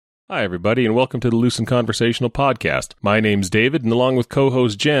Hi, everybody, and welcome to the Loose and Conversational podcast. My name's David, and along with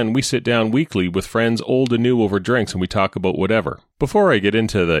co-host Jen, we sit down weekly with friends old and new over drinks, and we talk about whatever. Before I get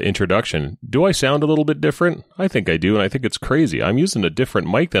into the introduction, do I sound a little bit different? I think I do, and I think it's crazy. I'm using a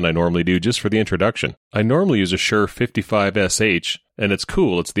different mic than I normally do just for the introduction. I normally use a Shure 55SH, and it's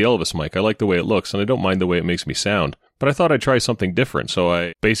cool. It's the Elvis mic. I like the way it looks, and I don't mind the way it makes me sound. But I thought I'd try something different, so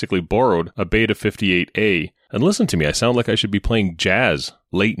I basically borrowed a Beta 58A. And listen to me, I sound like I should be playing jazz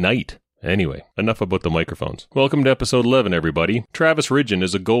late night. Anyway, enough about the microphones. Welcome to episode 11, everybody. Travis Ridgen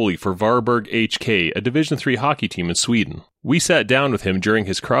is a goalie for Varberg HK, a Division III hockey team in Sweden. We sat down with him during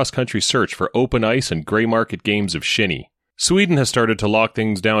his cross-country search for open ice and grey market games of shinny. Sweden has started to lock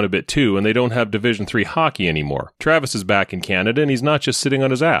things down a bit too, and they don't have Division III hockey anymore. Travis is back in Canada, and he's not just sitting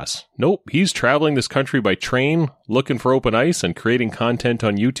on his ass. Nope, he's traveling this country by train, looking for open ice, and creating content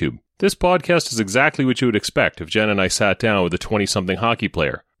on YouTube. This podcast is exactly what you would expect if Jen and I sat down with a 20-something hockey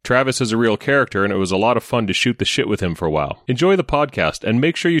player. Travis is a real character, and it was a lot of fun to shoot the shit with him for a while. Enjoy the podcast, and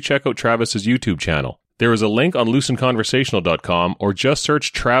make sure you check out Travis's YouTube channel. There is a link on looseandconversational.com, or just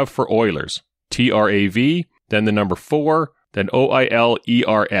search Trav4Oilers. Trav, then the number 4, then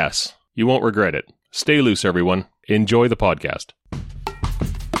Oilers. You won't regret it. Stay loose, everyone. Enjoy the podcast.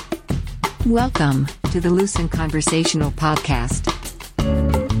 Welcome to the Loose and Conversational podcast.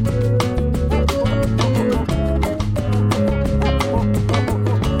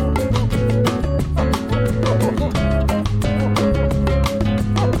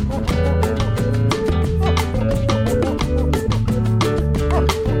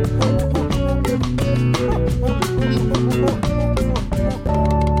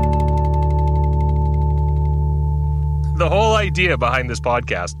 The whole idea behind this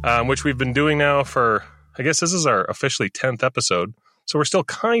podcast, which we've been doing now for, I guess this is our officially 10th episode, so we're still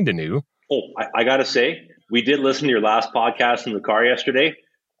kind of new. Oh, I got to say, we did listen to your last podcast in the car yesterday.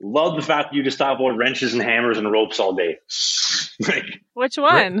 Love the fact that you just talk about wrenches and hammers and ropes all day. Which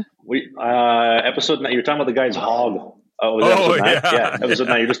one? Episode 9, you were talking about the guy's hog. Episode 9? Yeah, episode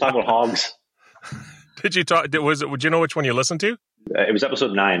 9. You're just talking about hogs. Did you talk? Would you know which one you listened to? It was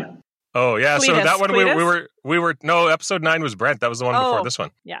episode 9. Oh, yeah. Cletus, so that one Cletus? we were no, episode 9 was Brent. That was the one before this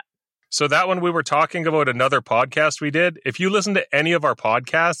one. Yeah. So that one we were talking about another podcast we did. If you listen to any of our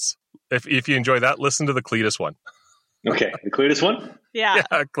podcasts, if you enjoy that, listen to the Cletus one. Okay, the Cletus one? Yeah,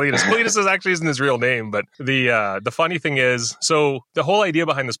 Cletus. Cletus isn't his real name, but the funny thing is, so the whole idea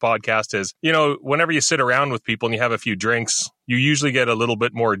behind this podcast is, you know, whenever you sit around with people and you have a few drinks, you usually get a little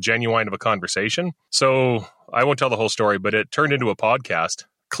bit more genuine of a conversation. So I won't tell the whole story, but it turned into a podcast.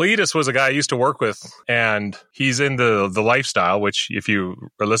 Cletus was a guy I used to work with, and he's in the lifestyle, which if you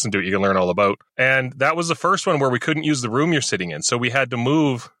listen to it, you can learn all about. And that was the first one where we couldn't use the room you're sitting in. So we had to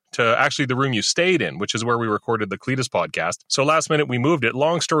move to actually the room you stayed in, which is where we recorded the Cletus podcast. So last minute we moved it.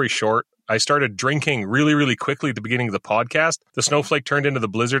 Long story short, I started drinking really, really quickly at the beginning of the podcast. The snowflake turned into the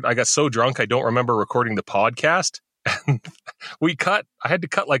blizzard. I got so drunk, I don't remember recording the podcast. And I had to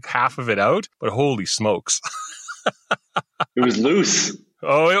cut like half of it out, but holy smokes. It was loose.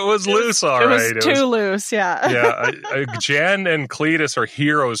 Oh, it was loose, all right. It was too loose, yeah. Yeah, Jen and Cletus are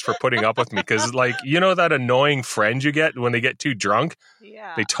heroes for putting up with me because, like, you know that annoying friend you get when they get too drunk?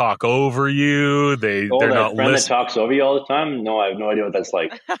 Yeah. They talk over you. They're not friend listening. that talks over you all the time? No, I have no idea what that's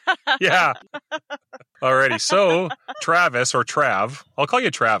like. Yeah. Alrighty, so Travis or Trav, I'll call you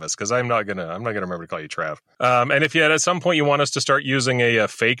Travis because I'm not gonna remember to call you Trav. And if at some point you want us to start using a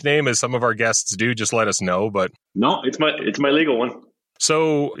fake name, as some of our guests do, just let us know. But no, it's my legal one.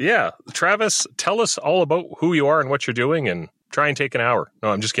 So, yeah, Travis, tell us all about who you are and what you're doing and try and take an hour. No,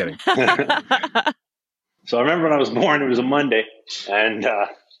 I'm just kidding. So I remember when I was born, it was a Monday. And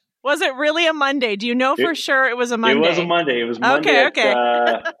was it really a Monday? Do you know for sure it was a Monday? It was a Monday. It was Monday at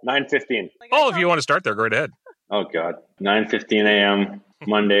 9:15. If you want to start there, go right ahead. Oh, God. 9:15 a.m.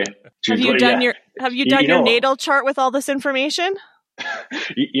 Monday. Have you done your natal chart with all this information?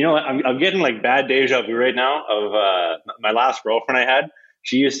 You know, I'm getting like bad deja vu right now of my last girlfriend I had.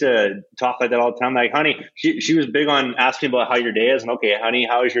 She used to talk like that all the time. Like, honey, she was big on asking about how your day is. And okay, honey,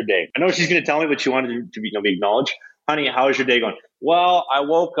 how is your day? I know she's going to tell me, but she wanted to be acknowledged. Honey, how is your day going? Well, I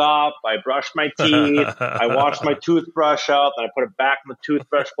woke up, I brushed my teeth, I washed my toothbrush up, and I put it back in the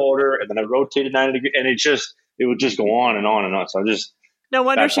toothbrush holder, and then I rotated 90 degrees, and it would just go on and on and on. So I'm just... No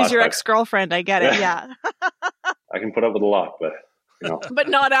wonder she's your ex-girlfriend. I get it, yeah. I can put up with a lot, but... You know. But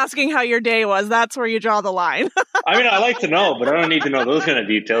not asking how your day was, that's where you draw the line. I mean, I like to know, but I don't need to know those kind of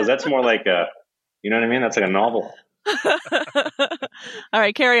details. That's more like you know what I mean? That's like a novel. All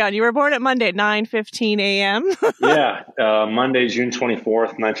right, carry on. You were born at Monday at 9:15 a.m. Yeah, Monday, June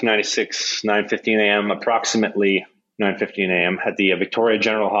 24th, 1996, 9:15 a.m., approximately 9:15 a.m. at the Victoria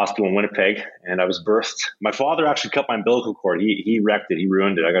General Hospital in Winnipeg, and I was birthed. My father actually cut my umbilical cord. He wrecked it. He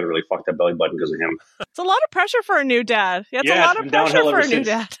ruined it. I got a really fucked up belly button because of him. It's a lot of pressure for a new dad. It's a lot of pressure for a new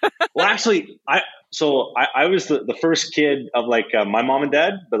dad. Well, actually, I was the first kid of my mom and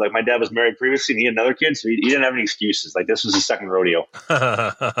dad, but like my dad was married previously and he had another kid, so he didn't have any excuses. Like this was his second rodeo.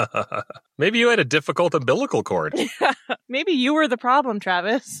 Maybe you had a difficult umbilical cord. Maybe you were the problem,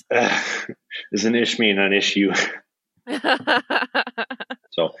 Travis. It's an issue, not an issue.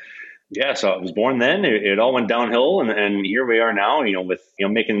 So I was born then. It all went downhill, and here we are now. With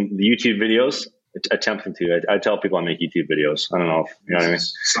making the YouTube videos, attempting to. I tell people I make YouTube videos. I don't know if you know what I mean.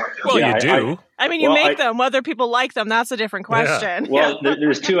 Well, you do. I mean, you make them. Whether people like them, that's a different question. Yeah. Well,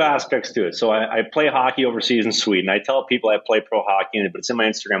 there's two aspects to it. So I play hockey overseas in Sweden. I tell people I play pro hockey, but it's in my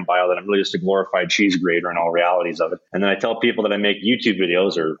Instagram bio that I'm really just a glorified cheese grater in all realities of it. And then I tell people that I make YouTube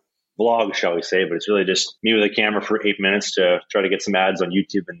videos or vlog, shall we say, but it's really just me with a camera for 8 minutes to try to get some ads on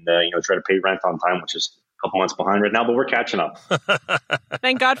YouTube and try to pay rent on time, which is a couple months behind right now, but we're catching up.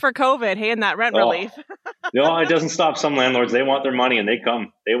 Thank God for COVID. Hey, and that rent relief. No, it doesn't stop some landlords. They want their money and they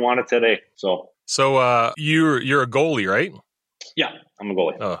come. They want it today. So you're a goalie, right? Yeah, I'm a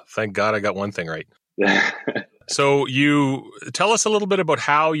goalie. Oh, thank God I got one thing right. So you tell us a little bit about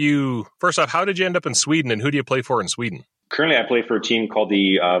first off, how did you end up in Sweden and who do you play for in Sweden? Currently, I play for a team called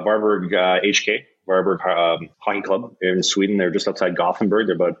the Varberg HK, Varberg Hockey Club in Sweden. They're just outside Gothenburg.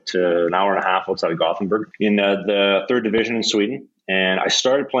 They're about an hour and a half outside of Gothenburg in the third division in Sweden. And I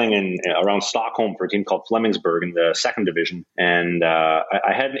started playing around Stockholm for a team called Flemingsberg in the second division. And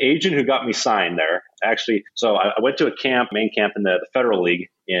I had an agent who got me signed there, actually. So I went to a main camp in the Federal League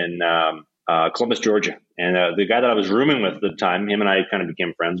in Columbus, Georgia. And the guy that I was rooming with at the time, him and I kind of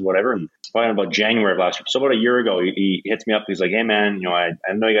became friends, whatever. And probably in about January of last year. So about a year ago, he hits me up. He's like, hey, man,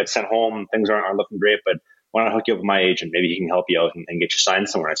 I know you got sent home. Things aren't looking great, but why don't I hook you up with my agent? Maybe he can help you out and get you signed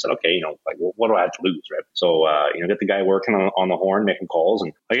somewhere. I said, okay, what do I have to lose, right? So, get the guy working on the horn, making calls.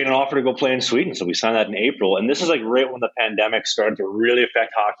 And I get an offer to go play in Sweden. So we signed that in April. And this is like right when the pandemic started to really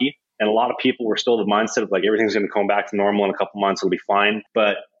affect hockey. And a lot of people were still the mindset of like, everything's going to come back to normal in a couple months. It'll be fine.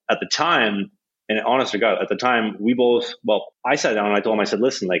 But at the time, and honest to God, at the time, I sat down and I told him, I said,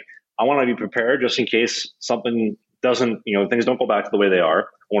 listen, I want to be prepared just in case something doesn't, things don't go back to the way they are.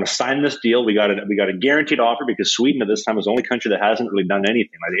 I want to sign this deal. We got a guaranteed offer because Sweden at this time is the only country that hasn't really done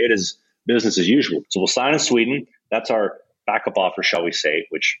anything. It is business as usual. So we'll sign in Sweden. That's our backup offer, shall we say,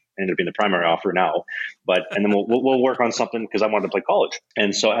 which ended up being the primary offer now. And then we'll work on something because I wanted to play college.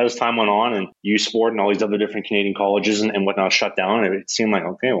 And so as time went on and U Sport and all these other different Canadian colleges and whatnot shut down, it seemed like,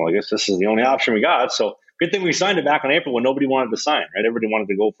 okay, well, I guess this is the only option we got. So good thing we signed it back in April when nobody wanted to sign, right? Everybody wanted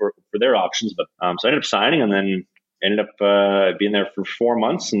to go for their options. But so I ended up signing and then ended up being there for 4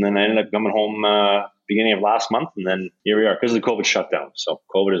 months. And then I ended up coming home beginning of last month. And then here we are because of the COVID shutdown. So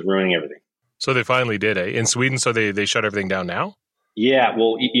COVID is ruining everything. So they finally did, eh? In Sweden, so they shut everything down now? Yeah,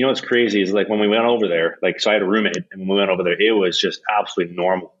 well, what's crazy is when we went over there, so I had a roommate, and when we went over there, it was just absolutely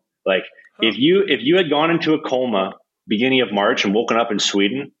normal. If you had gone into a coma beginning of March and woken up in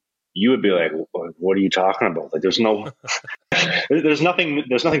Sweden, you would be like, what are you talking about? There's nothing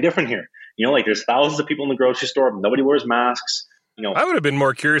different here. There's thousands of people in the grocery store, nobody wears masks. I would have been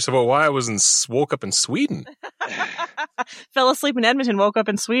more curious about why I woke up in Sweden. Fell asleep in Edmonton, woke up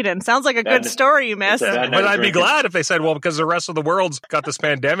in Sweden. Sounds like a good story you missed. But I'd be glad if they said, well, because the rest of the world's got this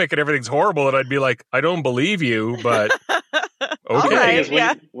pandemic and everything's horrible, and I'd be like, I don't believe you, but okay.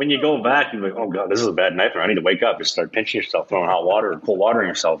 Right, when you go back, you're like, oh God, this is a bad nightmare. I need to wake up. Just start pinching yourself, throwing hot water or cold water on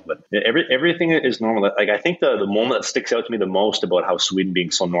yourself. But everything is normal. I think the moment that sticks out to me the most about how Sweden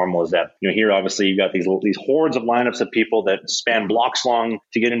being so normal is that, here, obviously, you've got these hordes of lineups of people that span blocks long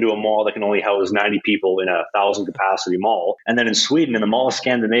to get into a mall that can only house 90 people in a 1,000 capacity mall. And then in Sweden, in the Mall of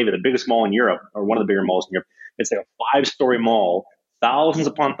Scandinavia, the biggest mall in Europe, or one of the bigger malls in Europe, it's like a 5-story mall, thousands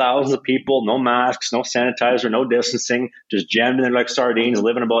upon thousands of people, no masks, no sanitizer, no distancing, just jammed in there like sardines,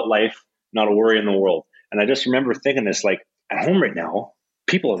 living about life, not a worry in the world. And I just remember thinking this, at home right now,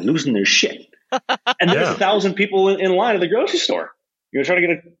 people are losing their shit. And there's 1,000 people in line at the grocery store. You're trying to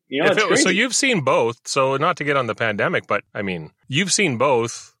get it's crazy. So you've seen both. So not to get on the pandemic, but I mean, you've seen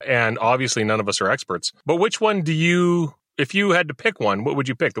both, and obviously none of us are experts. But which one if you had to pick one, what would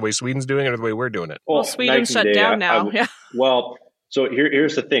you pick? The way Sweden's doing it or the way we're doing it? Well, Sweden's shut down now. Well, so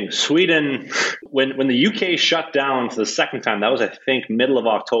here's the thing. Sweden, when the UK shut down for the second time, that was, I think, middle of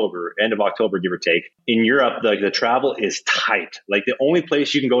October, end of October, give or take. In Europe, the travel is tight. The only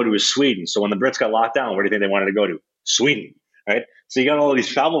place you can go to is Sweden. So when the Brits got locked down, where do you think they wanted to go to? Sweden. Right. So you got all these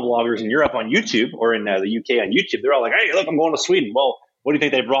travel vloggers in Europe on YouTube or in the UK on YouTube. They're all like, hey, look, I'm going to Sweden. Well, what do you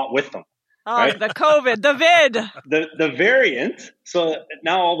think they brought with them? Oh, right? the COVID, the vid. The variant. So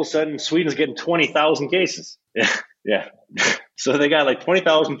now all of a sudden, Sweden's getting 20,000 cases. Yeah. So they got like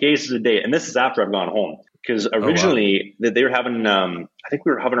 20,000 cases a day. And this is after I've gone home. Because originally they were having, I think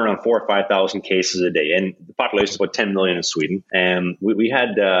we were having around 4,000 or 5,000 cases a day. And the population is about 10 million in Sweden. And we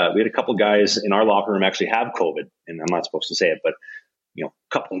had a couple guys in our locker room actually have COVID. And I'm not supposed to say it, but a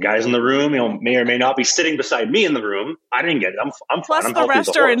couple of guys in the room, may or may not be sitting beside me in the room. I didn't get it. I'm fine. Plus, I'm the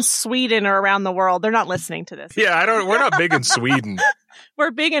rest are in Sweden or around the world. They're not listening to this. Yeah, we're not big in Sweden.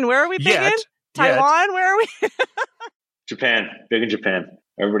 We're big in, where are we big in? Taiwan? Where are we? Japan. Big in Japan.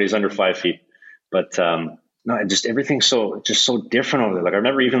 Everybody's under 5 feet. But no, just everything's so different over there. Like I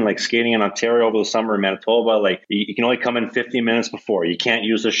remember even like skating in Ontario over the summer in Manitoba, like you can only come in 15 minutes before. You can't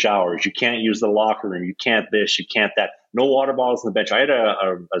use the showers. You can't use the locker room. You can't this, you can't that. No water bottles on the bench. I had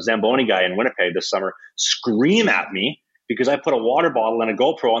a Zamboni guy in Winnipeg this summer scream at me because I put a water bottle and a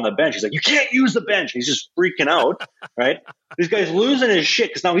GoPro on the bench. He's like, you can't use the bench. He's just freaking out, right? This guy's losing his shit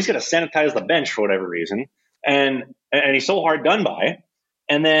because now he's got to sanitize the bench for whatever reason. And he's so hard done by.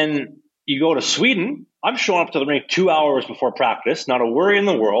 And then you go to Sweden. I'm showing up to the rink 2 hours before practice, not a worry in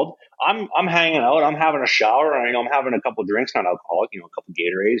the world. I'm hanging out. I'm having a shower. I'm having a couple of drinks, not alcoholic, a couple of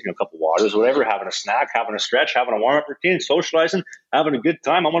Gatorades, a couple of waters, whatever, having a snack, having a stretch, having a warm-up routine, socializing, having a good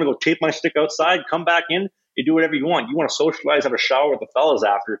time. I want to go tape my stick outside, come back in. You do whatever you want. You want to socialize, have a shower with the fellas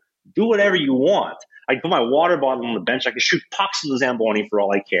after. Do whatever you want. I can put my water bottle on the bench. I can shoot pucks to the Zamboni for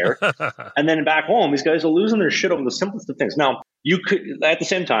all I care. And then back home, these guys are losing their shit over the simplest of things. Now, you could, at the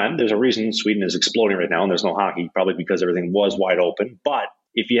same time, there's a reason Sweden is exploding right now and there's no hockey, probably because everything was wide open. But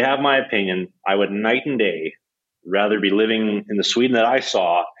if you have my opinion, I would night and day rather be living in the Sweden that I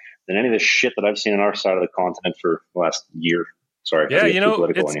saw than any of the shit that I've seen on our side of the continent for the last year. Sorry. Yeah,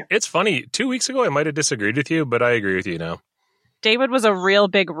 it's funny. 2 weeks ago, I might have disagreed with you, but I agree with you now. David was a real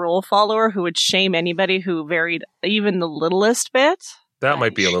big rule follower who would shame anybody who varied even the littlest bit. That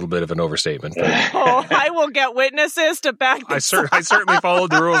might be a little bit of an overstatement. But Oh, I will get witnesses to back this up. I certainly followed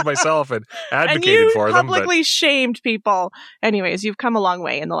the rules myself and advocated for them. And you publicly shamed people. Anyways, you've come a long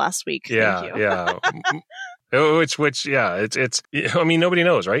way in the last week. Yeah, Thank you. yeah. Which, yeah, it's. I mean, nobody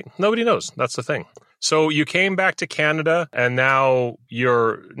knows, right? Nobody knows. That's the thing. So you came back to Canada, and now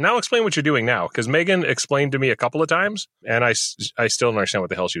explain what you're doing now, because Megan explained to me a couple of times, and I still don't understand what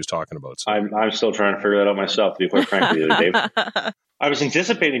the hell she was talking about. So. I'm still trying to figure that out myself, to be quite frank with you, Dave. I was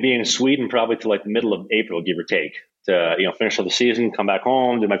anticipating being in Sweden probably to like the middle of April, give or take, to finish up the season, come back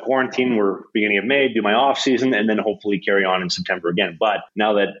home, do my quarantine, we're beginning of May, do my off season, and then hopefully carry on in September again. But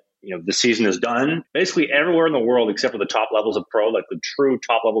now that the season is done, basically everywhere in the world except for the top levels of pro, like the true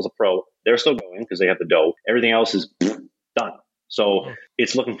top levels of pro, they're still going because they have the dough. Everything else is done. So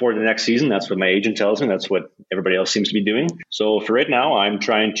it's looking forward to the next season. That's what my agent tells me. That's what everybody else seems to be doing. So for right now, I'm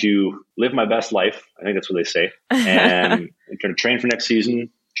trying to live my best life. I think that's what they say. And I'm trying to train for next season,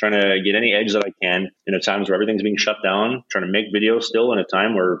 trying to get any edge that I can in a times where everything's being shut down, trying to make videos still in a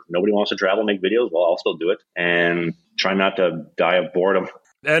time where nobody wants to travel, make videos. Well, I'll still do it and try not to die of boredom.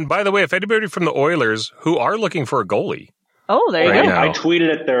 And by the way, if anybody from the Oilers who are looking for a goalie. Oh, there you go. I tweeted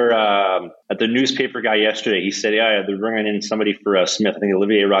at the newspaper guy yesterday. He said, yeah, they're bringing in somebody for Smith, I think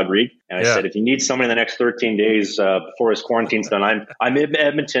Olivier Rodrigue. And I said, if you need somebody in the next 13 days before his quarantine's done, I'm in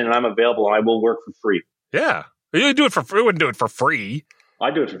Edmonton and I'm available and I will work for free. Yeah. You do it for free. We wouldn't do it for free.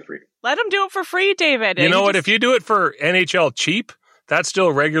 I do it for free. Let him do it for free, David. You know what? If you do it for NHL cheap, that's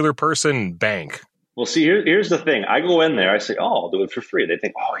still regular person bank. Well, see, here's the thing. I go in there. I say, I'll do it for free. They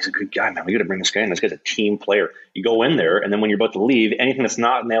think, he's a good guy, man. We got to bring this guy in. This guy's a team player. You go in there, and then when you're about to leave, anything that's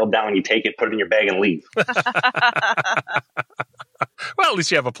not nailed down, you take it, put it in your bag, and leave. Well, at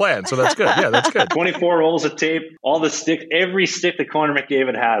least you have a plan, so that's good. Yeah, that's good. 24 rolls of tape, all the stick, every stick that Connor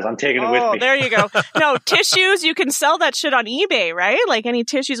McDavid has, I'm taking it with me. Oh, there you go. No, tissues, you can sell that shit on eBay, right? Like any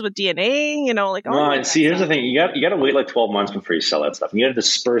tissues with DNA, like all No, see, here's the thing. You got to wait like 12 months before you sell that stuff. You got to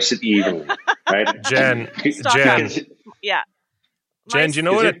disperse it evenly, right? Jen. Yeah. Jen, do you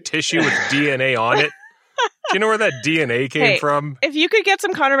know what a tissue with DNA on it? Do you know where that DNA came from? If you could get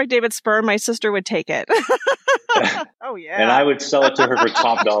some Connor McDavid sperm, my sister would take it. Oh, yeah. And I would sell it to her for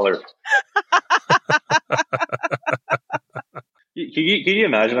top dollar. Can you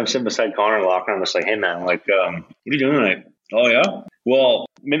imagine? I'm sitting beside Connor in the locker room. I'm just like, hey, man, what are you doing tonight? Oh, yeah? Well,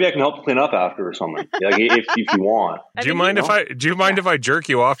 maybe I can help clean up after or something. Like, if you want. Do you mind if I jerk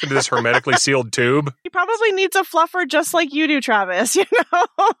you off into this hermetically sealed tube? He probably needs a fluffer just like you do, Travis,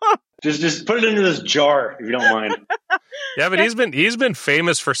 Just put it into this jar if you don't mind. Yeah, but he's been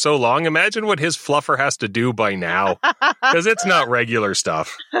famous for so long. Imagine what his fluffer has to do by now, because it's not regular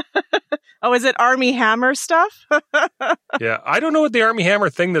stuff. Oh, is it Army Hammer stuff? Yeah, I don't know what the Army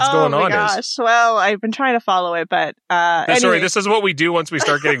Hammer thing that's going on is. Well, I've been trying to follow it, but anyway. Sorry, this is what we do once we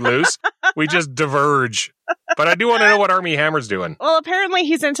start getting loose. We just diverge. But I do want to know what Army Hammer's doing. Well, apparently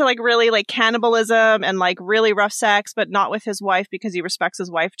he's into like really like cannibalism and like really rough sex, but not with his wife because he respects his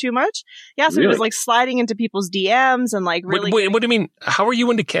wife too much. Yeah, so he was like sliding into people's DMs and like really. Wait, what do you mean? How are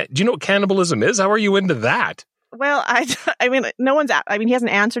you into? Do you know what cannibalism is? How are you into that? Well, I mean, he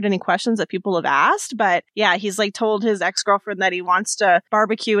hasn't answered any questions that people have asked, but yeah, he's like told his ex-girlfriend that he wants to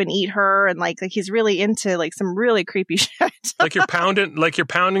barbecue and eat her, and like he's really into like some really creepy shit. like you're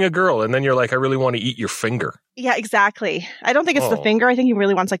pounding a girl, and then you're like, I really want to eat your finger. Yeah, exactly. I don't think it's the finger. I think he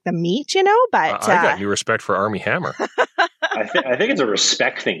really wants like the meat, you know. But I got new respect for Army Hammer. I think it's a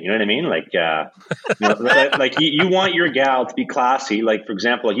respect thing. You know what I mean? Like, like you want your gal to be classy. Like, for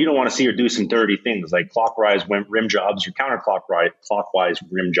example, like you don't want to see her do some dirty things like clockwise rim jobs or counterclockwise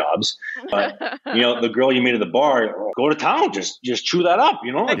rim jobs. But the girl you meet at the bar, go to town. Just chew that up.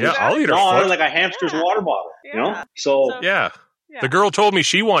 You know? Like, yeah, I'll eat her foot. Like a hamster's water bottle. Yeah. You know? So yeah, the girl told me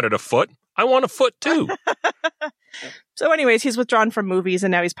she wanted a foot. I want a foot too. So anyways, he's withdrawn from movies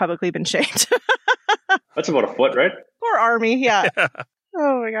and now he's publicly been shamed. That's about a foot, right? Poor Army, yeah.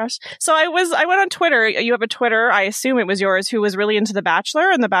 Oh my gosh. So I went on Twitter. You have a Twitter, I assume it was yours, who was really into The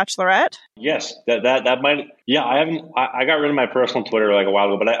Bachelor and The Bachelorette? Yes, that might. Yeah, I got rid of my personal Twitter like a while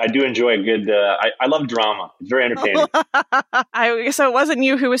ago, but I do enjoy a good. I love drama. It's very entertaining. So it wasn't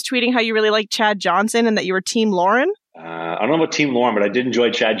you who was tweeting how you really liked Chad Johnson and that you were Team Lauren? I don't know about Team Lauren, but I did enjoy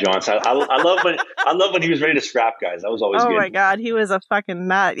Chad Johnson. I love when he was ready to scrap guys. That was always good. Oh my God, he was a fucking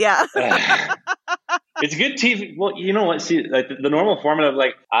nut. Yeah. It's good TV. Well, you know what? See, like the normal format of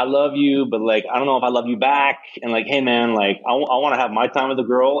like, I love you, but like, I don't know if I love you back. And like, hey man, like, I want to have my time with the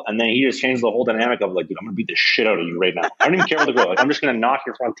girl. And then he just changed the whole dynamic of like, dude, I'm going to beat the shit out of you right now. I don't even care about the girl. Like, I'm just going to knock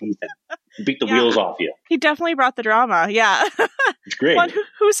your front teeth in and beat the wheels off you. He definitely brought the drama. Yeah. It's great. Well,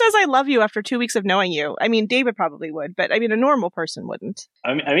 who says I love you after 2 weeks of knowing you? I mean, David probably would, but I mean, a normal person wouldn't.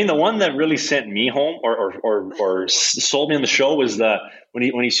 I mean, the one that really sent me home or sold me on the show was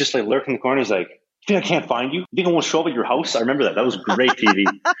when he's just like lurking in the corner. He's like, you think I can't find you? You think I won't show up at your house? I remember that. That was great TV.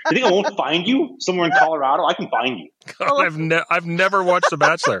 You think I won't find you somewhere in Colorado? I can find you. God, I've never watched The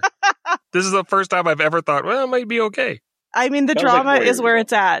Bachelor. This is the first time I've ever thought, well, it might be okay. I mean, the drama is where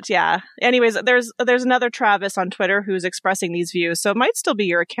it's at. Yeah. Anyways, there's another Travis on Twitter who's expressing these views, so it might still be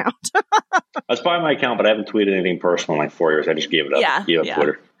your account. That's probably my account, but I haven't tweeted anything personal in like 4 years. I just gave it up. Yeah. Gave up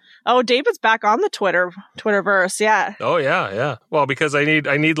Twitter. Oh, David's back on the Twitterverse, yeah. Oh yeah. Well, because I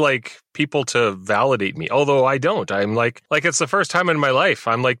need like people to validate me. Although I don't. I'm like it's the first time in my life.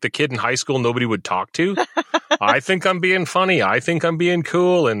 I'm like the kid in high school nobody would talk to. I think I'm being funny. I think I'm being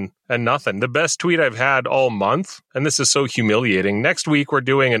cool and nothing. The best tweet I've had all month, and this is so humiliating. Next week we're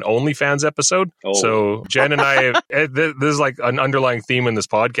doing an OnlyFans episode. Oh. So Jen and I, this is like an underlying theme in this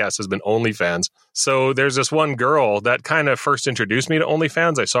podcast has been OnlyFans. So there's this one girl that kind of first introduced me to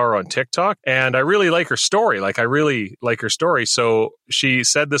OnlyFans. I saw her on TikTok and I really like her story. So she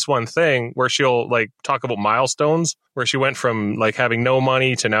said this one thing where she'll like talk about milestones where she went from like having no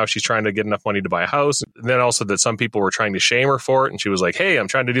money to now she's trying to get enough money to buy a house. And then also that some people were trying to shame her for it. And she was like, hey, I'm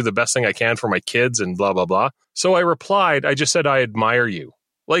trying to do the best thing I can for my kids and blah, blah, blah. So I replied, I just said, I admire you.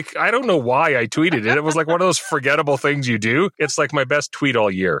 Like, I don't know why I tweeted it. It was like one of those forgettable things you do. It's like my best tweet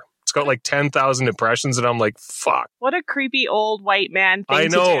all year. It's got like 10,000 impressions and I'm like, fuck. What a creepy old white man thing I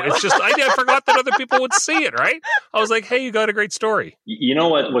know. To do. It's just, I forgot that other people would see it, right? I was like, hey, you got a great story. You know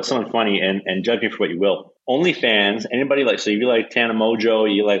what's something funny, and judge me for what you will. OnlyFans, anybody like, so if you like Tana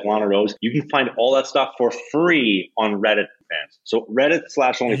Mojo, you like Lana Rose, you can find all that stuff for free on Reddit fans. So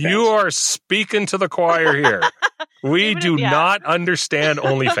Reddit/OnlyFans. You are speaking to the choir here. We do not understand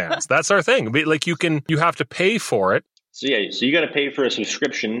OnlyFans. That's our thing. Like you have to pay for it. So you got to pay for a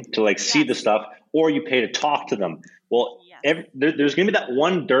subscription to like see the stuff, or you pay to talk to them. Well, there's going to be that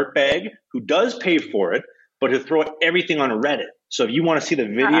one dirtbag who does pay for it, but he'll throw everything on Reddit. So if you want to see the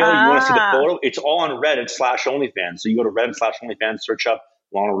video, you want to see the photo, it's all on Reddit/OnlyFans. So you go to Reddit/OnlyFans, search up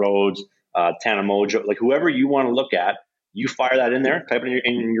Lana Rhodes, Tana Mojo, like whoever you want to look at. You fire that in there, type it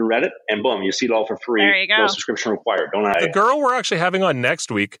in your Reddit, and boom, you see it all for free. There you go. No subscription required. The girl we're actually having on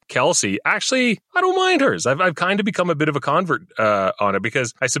next week, Kelsey, actually, I don't mind hers. I've kind of become a bit of a convert on it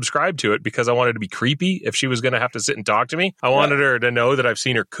because I subscribed to it because I wanted to be creepy if she was going to have to sit and talk to me. I wanted her to know that I've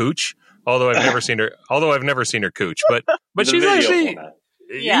seen her cooch, although I've never seen her cooch. But she's actually...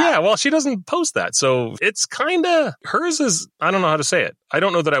 Yeah, well, she doesn't post that. So it's kind of, hers is, I don't know how to say it. I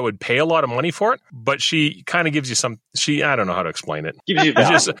don't know that I would pay a lot of money for it, but she kind of gives you I don't know how to explain it. Gives you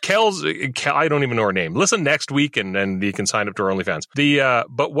value. I don't even know her name. Listen next week and you can sign up to her OnlyFans.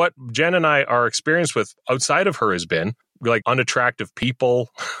 But what Jen and I are experienced with outside of her has been like unattractive people,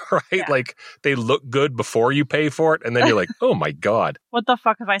 right? Yeah. Like they look good before you pay for it. And then you're like, oh my God. What the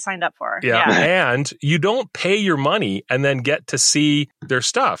fuck have I signed up for? Yeah. And you don't pay your money and then get to see their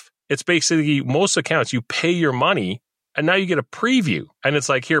stuff. It's basically most accounts, you pay your money and now you get a preview. And it's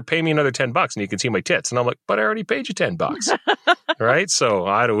like, here, pay me another $10 and you can see my tits. And I'm like, but I already paid you $10. Right?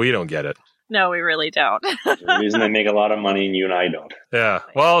 So we don't get it. No, we really don't. The reason they make a lot of money and you and I don't. Yeah.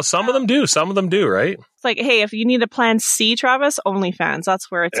 Well, some of them do. Some of them do, right? It's like, hey, if you need a plan C, Travis, OnlyFans,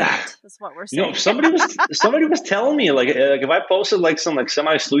 that's where it's at. That's what we're saying. Somebody was telling me like if I posted like some like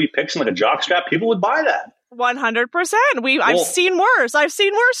semi-slewy pics in like a jockstrap, people would buy that. 100%. I've seen worse. I've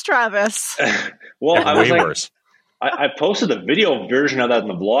seen worse, Travis. Well, I was way worse. I posted the video version of that in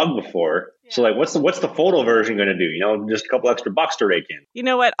the blog before. Yeah. So like, what's the photo version going to do? Just a couple extra bucks to rake in. You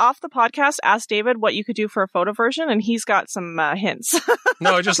know what? Off the podcast, ask David what you could do for a photo version, and he's got some hints.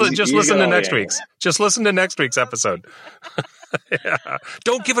 No, just listen to next week's. Just listen to next week's episode. Yeah.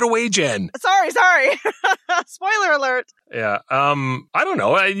 Don't give it away, Jen. Sorry. Spoiler alert. Yeah. I don't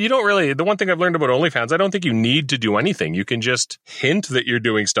know. You don't really, the one thing I've learned about OnlyFans, I don't think you need to do anything. You can just hint that you're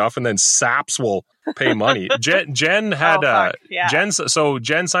doing stuff and then saps will pay money. Jen had, Jen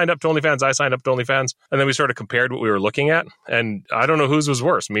signed up to OnlyFans. I signed up to OnFans. And then we sort of compared what we were looking at. And I don't know whose was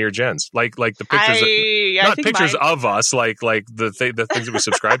worse, me or Jen's. Like the pictures, not pictures of us, like the things that we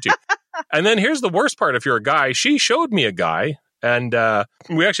subscribe to. And then here's the worst part. If you're a guy, she showed me a guy. And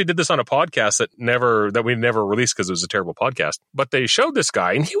we actually did this on a podcast that we never released because it was a terrible podcast. But they showed this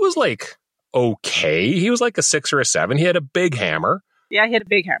guy, and he was like, okay. He was like a 6 or a 7. He had a big hammer. Yeah, he had a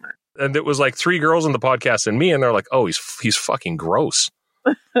big hammer. And it was like 3 girls on the podcast and me, and they're like, oh, he's fucking gross.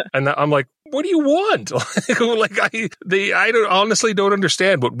 And I'm like, what do you want? I honestly don't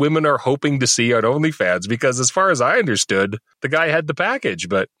understand what women are hoping to see on OnlyFans, because as far as I understood, the guy had the package,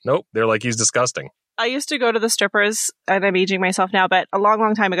 but nope, they're like, he's disgusting. I used to go to the strippers, and I'm aging myself now, but a long,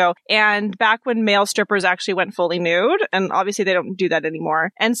 long time ago. And back when male strippers actually went fully nude, and obviously they don't do that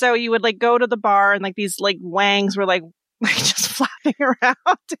anymore. And so you would like go to the bar, and like these like wangs were like just flapping around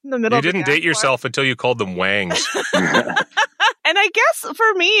in the middle. You didn't date yourself until you called them wangs. And I guess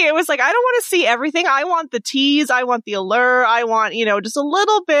for me, it was like, I don't want to see everything. I want the tease. I want the allure. I want, just a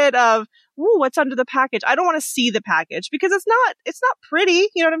little bit of, ooh, what's under the package? I don't want to see the package because it's not pretty.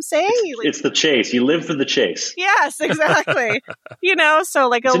 You know what I'm saying? It's the chase. You live for the chase. Yes, exactly. So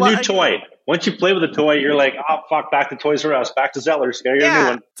like it's a new toy. Once you play with a toy, you're like, oh, fuck, back to Toys R Us, back to Zellers. Gotta get a new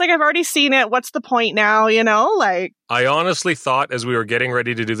one. It's like, I've already seen it. What's the point now? Like. I honestly thought as we were getting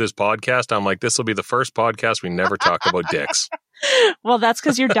ready to do this podcast, I'm like, this will be the first podcast we never talk about dicks. Well, that's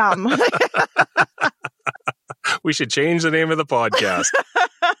because you're dumb. We should change the name of the podcast.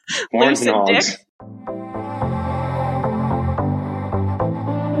 Lucid Dick.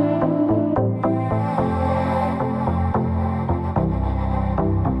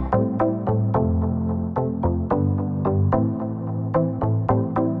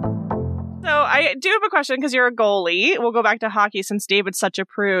 I do have a question because you're a goalie. We'll go back to hockey since David's such a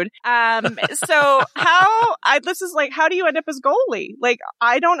prude. So how do you end up as goalie? Like,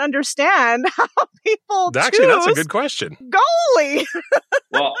 I don't understand how people Actually, that's a good question. Goalie.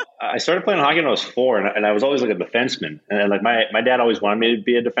 Well, I started playing hockey when I was 4, and I was always like a defenseman. And like my dad always wanted me to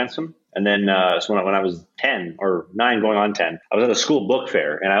be a defenseman. And then so when I was 10 or 9 going on 10, I was at a school book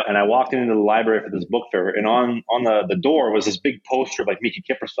fair, and I walked into the library for this book fair, and on the door was this big poster of like Mickey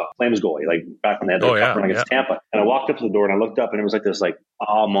Kiprusoff, Flames goalie, like back when they had the cup run against Tampa. And I walked up to the door and I looked up, and it was like this like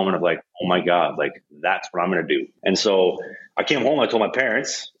moment of like, oh my God, like that's what I'm going to do. And so I came home, I told my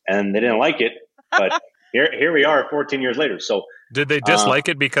parents, and they didn't like it, but here we are 14 years later. So did they dislike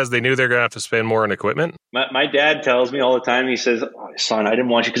it because they knew they're going to have to spend more on equipment? My dad tells me all the time, he says, oh, son, I didn't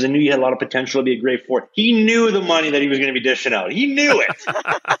want you because I knew you had a lot of potential to be a great forward. He knew the money that he was going to be dishing out. He knew it.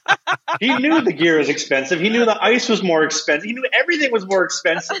 He knew the gear was expensive. He knew the ice was more expensive. He knew everything was more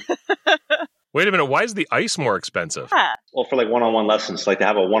expensive. Wait a minute. Why is the ice more expensive? Well, for like one-on-one lessons, like to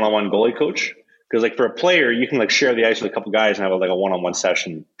have a one-on-one goalie coach. Because like for a player, you can like share the ice with a couple guys and have like a one-on-one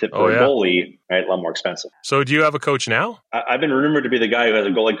session. For a goalie, right, a lot more expensive. So do you have a coach now? I've been rumored to be the guy who has a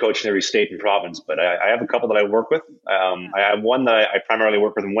goalie coach in every state and province, but I have a couple that I work with. I have one that I primarily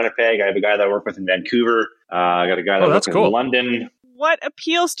work with in Winnipeg. I have a guy that I work with in Vancouver. I got a guy that I work with in London. what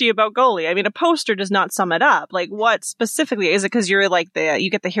appeals to you about goalie? I mean, a poster does not sum it up. Like, what specifically? Is it because you're like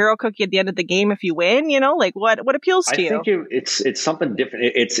you get the hero cookie at the end of the game if you win? You know, like what appeals to you? I think it's something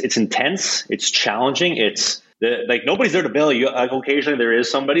different. It's intense. It's challenging. Like nobody's there to bail you. Like occasionally there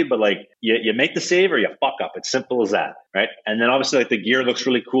is somebody, but like you make the save or you fuck up. It's simple as that, right? And then obviously like the gear looks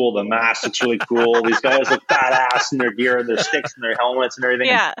really cool. The mask looks really cool. These guys look badass in their gear and their sticks and their helmets and everything.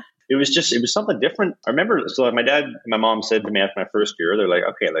 Yeah. It was something different. I remember, so like my dad and my mom said to me after my first year, they're like,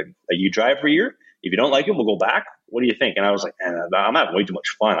 okay, like you drive for a year. If you don't like it, we'll go back. What do you think? And I was like, man, I'm having way too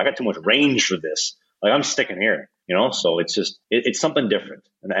much fun. I got too much range for this. Like I'm sticking here, you know? So it's just, it's something different.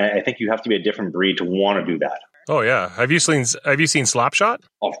 And I think you have to be a different breed to want to do that. Oh yeah, have you seen Slapshot?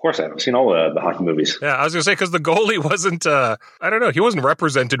 Oh, of course, I've seen all the hockey movies. Yeah, I was gonna say because the goalie wasn't. I don't know, he wasn't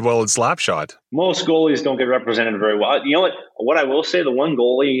represented well in Slapshot. Most goalies don't get represented very well. You know what? What I will say, the one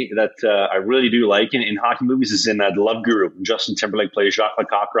goalie that I really do like in hockey movies is in Love Guru. Justin Timberlake plays Jacques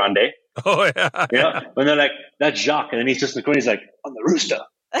Lecoq Grande. Oh yeah, yeah. When they're like, that's Jacques, and then he's just in the corner. He's like, I'm the rooster.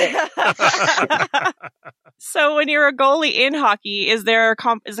 Hey. So when you're a goalie in hockey, is the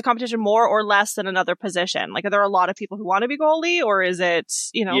competition more or less than another position? Like, are there a lot of people who want to be goalie, or is it,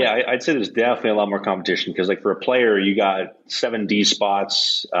 you know? Yeah, I'd say there's definitely a lot more competition because, like, for a player, you got 7 D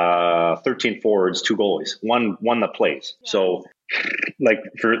spots, 13 forwards, 2 goalies, one that plays. Yeah. So, like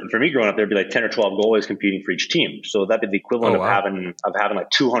for me growing up, there'd be like 10 or 12 goalies competing for each team. So that'd be the equivalent of having like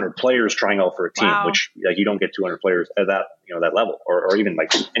 200 players trying out for a team, which like you don't get 200 players at that, you know, that level or even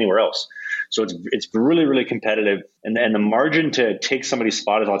like anywhere else. So it's really, really competitive. And the margin to take somebody's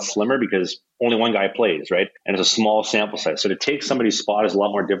spot is a lot slimmer because only one guy plays, right? And it's a small sample size. So to take somebody's spot is a lot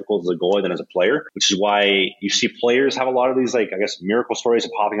more difficult as a goalie than as a player, which is why you see players have a lot of these, like, I guess, miracle stories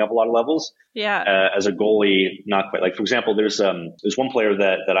of popping up a lot of levels. Yeah. As a goalie, not quite. Like, for example, there's one player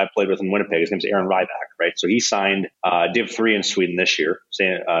that I played with in Winnipeg. His name's Aaron Ryback, right? So he signed Div 3 in Sweden this year,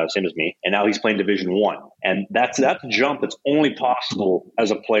 same as me. And now he's playing Division 1. And that's a jump that's only possible as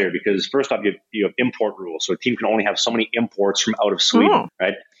a player because first off, you have import rules. So a team can only have so many imports from out of Sweden,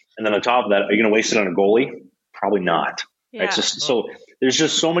 right? And then on top of that, are you going to waste it on a goalie? Probably not. Yeah. Right? So there's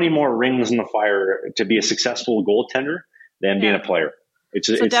just so many more rings in the fire to be a successful goaltender than being a player. It's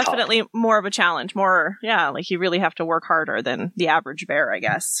definitely tough. More of a challenge. Like you really have to work harder than the average bear, I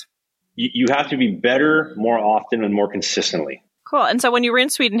guess. You have to be better more often and more consistently. Cool. And so when you were in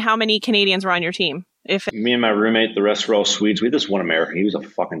Sweden, how many Canadians were on your team? Me and my roommate, the rest were all Swedes. We had this one American. He was a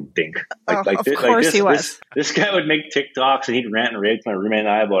fucking dink. Of course he was. This guy would make TikToks and he'd rant and rave to my roommate and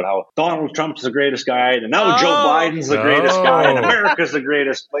I about how Donald Trump's the greatest guy, and now Joe Biden's the greatest guy, and America's the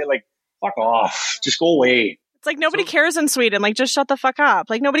greatest. Like, fuck off. Just go away. It's like nobody cares in Sweden. Like, just shut the fuck up.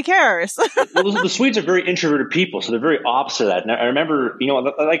 Like, nobody cares. Well, the Swedes are very introverted people, so they're very opposite of that. And I remember,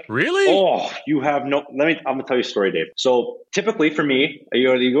 like, really? Oh, you have no. I'm gonna tell you a story, Dave. So typically for me, you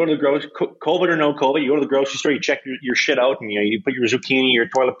go to the grocery, COVID or no COVID, you go to the grocery store, you check your shit out, and you put your zucchini, your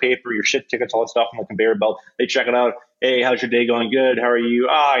toilet paper, your shit tickets, all that stuff on the conveyor belt. They check it out. Hey, how's your day going? Good. How are you? You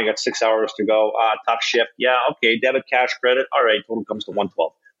got 6 hours to go. Tough shift. Yeah. Okay. Debit, cash, credit. All right. Total comes to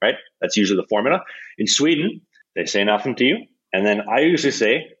 112. Right. That's usually the formula. In Sweden, they say nothing to you. And then I usually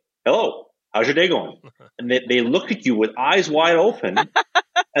say, hello, how's your day going? And they look at you with eyes wide open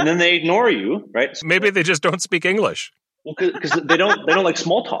and then they ignore you, right? Maybe they just don't speak English. Well, because they don't like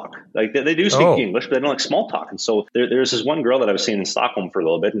small talk. Like they do speak English, but they don't like small talk. And so there's this one girl that I was seeing in Stockholm for a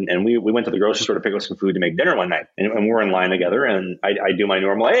little bit, and we went to the grocery store to pick up some food to make dinner one night, and we're in line together, and I do my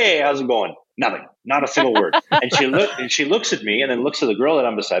normal, hey, how's it going? Nothing, not a single word. And she looks at me, and then looks at the girl that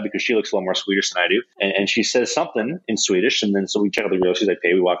I'm beside because she looks a little more Swedish than I do, and she says something in Swedish, and then so we check out the groceries, I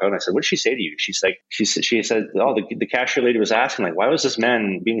pay, we walk out, and I said, what did she say to you? She said, oh, the cashier lady was asking, like, why was this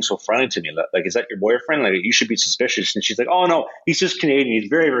man being so friendly to me? Like, is that your boyfriend? Like, you should be suspicious. And she's like, oh no, he's just Canadian. He's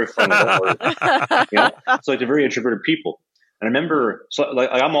very, very friendly. So like they're very introverted people. And I remember, so like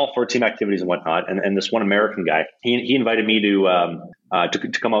I'm all for team activities and whatnot. And this one American guy, he invited me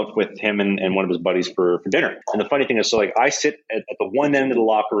to come out with him and one of his buddies for dinner. And the funny thing is, so like I sit at the one end of the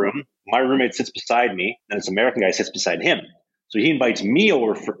locker room, my roommate sits beside me, and this American guy sits beside him. So he invites me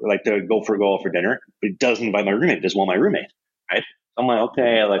over to go out for dinner, but he doesn't invite my roommate. He doesn't want my roommate, right? I'm like,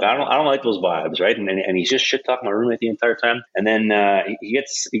 okay, like I don't like those vibes, right? And he's just shit talking my roommate the entire time. And then he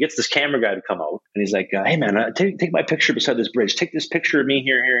gets this camera guy to come out, and he's like, hey man, take my picture beside this bridge. Take this picture of me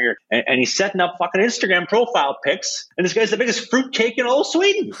here. And he's setting up fucking Instagram profile pics, and this guy's the biggest fruitcake in all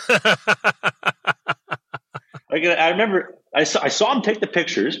Sweden. Like I remember, I saw him take the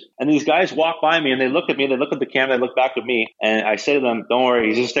pictures, and these guys walk by me, and they look at me, they look at the camera, they look back at me, and I say to them, don't worry,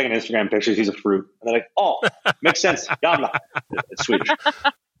 he's just taking Instagram pictures, he's a fruit. And they're like, oh, makes sense. Gamla. It's Swedish.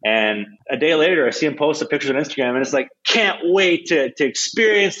 And a day later, I see him post a picture on Instagram, and it's like, can't wait to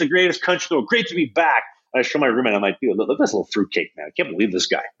experience the greatest country world. Great to be back. And I show my roommate, I'm like, dude, look at this little fruitcake, man. I can't believe this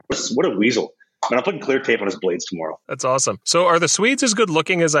guy. What a weasel. But I'm putting clear tape on his blades tomorrow. That's awesome. So are the Swedes as good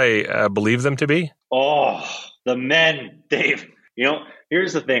looking as I believe them to be? Oh, the men, Dave.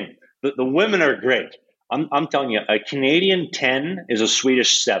 Here's the thing. The women are great. I'm telling you, a Canadian 10 is a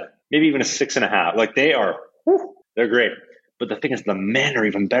Swedish 7, maybe even a 6.5. Like they're great. But the thing is, the men are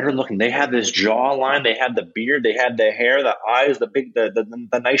even better looking. They have this jawline, they have the beard, they have the hair, the eyes, the big,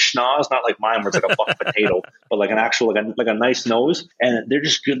 the nice schnoz, not like mine where it's like a buck potato, but like an actual, like a nice nose. And they're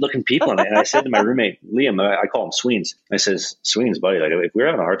just good looking people. And I said to my roommate, Liam, I call him Sweens. I says, Sweens, buddy, like if we're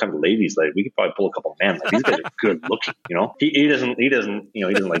having a hard time with ladies, like we could probably pull a couple of men. Like these guys are good looking, He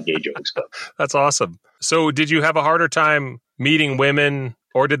doesn't like gay jokes, but that's awesome. So did you have a harder time meeting women,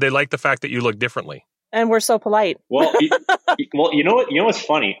 or did they like the fact that you look differently? And we're so polite. Well, you know what's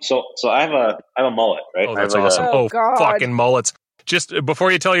funny? So I have a mullet, right? Oh, that's awesome. God. Fucking mullets. Just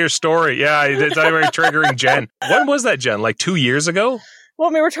before you tell your story, yeah, it's already triggering Jen. When was that, Jen? Like 2 years ago?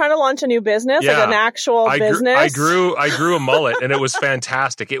 Well, we were trying to launch a new business, like an actual business. I grew a mullet, and it was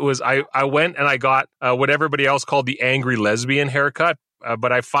fantastic. It was I went and I got what everybody else called the angry lesbian haircut.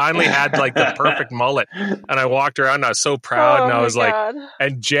 But I finally had like the perfect mullet, and I walked around and I was so proud, and I was like,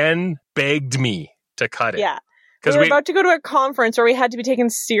 and Jen begged me to cut it. Yeah. Because we were about to go to a conference where we had to be taken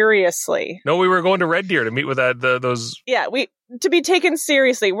seriously. No, we were going to Red Deer to meet with those. Yeah, to be taken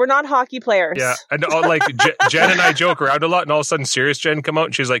seriously. We're not hockey players. Yeah, and like Jen and I joke around a lot, and all of a sudden, serious Jen come out,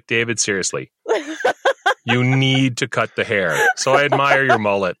 and she's like, "David, seriously, you need to cut the hair." So I admire your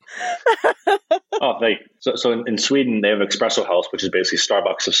mullet. Oh, so in Sweden, they have Espresso House, which is basically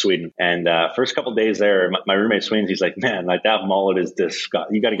Starbucks of Sweden. And first couple of days there, my roommate Sweden, he's like, man, like that mullet is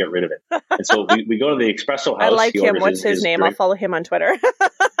disgusting. You got to get rid of it. And so we go to the Espresso House. I like him. What's his name? Drink. I'll follow him on Twitter.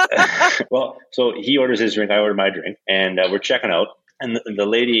 Well, so he orders his drink. I order my drink. And we're checking out. And the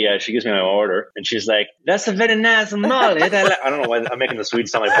lady, she gives me my order, and she's like, "That's a very nice mullet." I don't know why I'm making the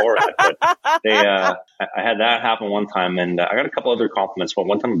Swedes sound like Borat, but I had that happen one time, and I got a couple other compliments.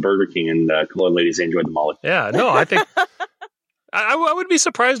 One time at Burger King, and a couple of ladies enjoyed the mullet. Yeah, no, I think I would be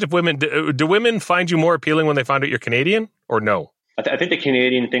surprised if women do women find you more appealing when they find out you're Canadian, or no? I think the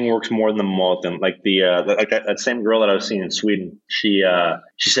Canadian thing works more than the mullet. Like that same girl that I was seeing in Sweden, she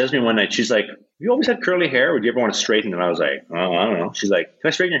says to me one night, she's like, "You always had curly hair. Would you ever want to straighten?" And I was like, "Oh, I don't know." She's like, "Can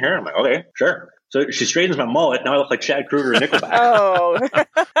I straighten your hair?" I'm like, "Okay, sure." So she straightens my mullet. Now I look like Chad Kruger and Nickelback. Oh.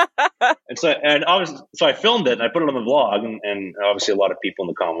 So I filmed it and I put it on the vlog, and obviously a lot of people in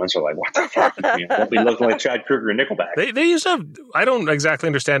the comments are like, "What the fuck? Don't we look like Chad Kruger and Nickelback?" They used to have, I don't exactly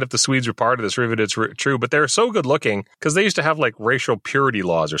understand if the Swedes were part of this, or if it's true, but they're so good looking because they used to have like racial purity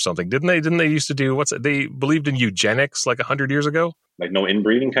laws or something, didn't they? Didn't they used to do they believed in eugenics like 100 years ago? Like no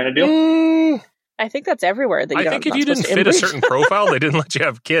inbreeding kind of deal. I think that's everywhere. I think if you didn't fit a certain profile, they didn't let you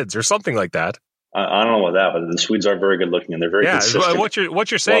have kids or something like that. I don't know about that, but the Swedes are very good looking and they're very consistent. What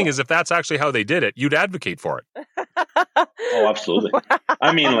you're saying is if that's actually how they did it, you'd advocate for it. Oh, absolutely.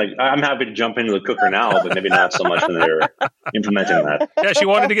 I mean, like, I'm happy to jump into the cooker now, but maybe not so much when they were implementing that. Yeah,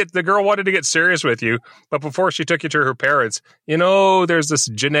 the girl wanted to get serious with you, but before she took you to her parents, there's this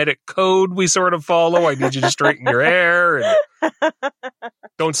genetic code we sort of follow. I need you to straighten your hair and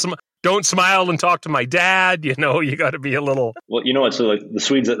don't smile and talk to my dad. You got to be a little. Well, you know what? So like the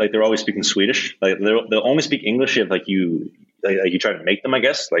Swedes, like they're always speaking Swedish. Like they'll only speak English if you try to make them, I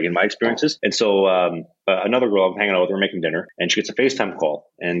guess, like in my experiences. And so another girl I'm hanging out with, we're making dinner, and she gets a FaceTime call,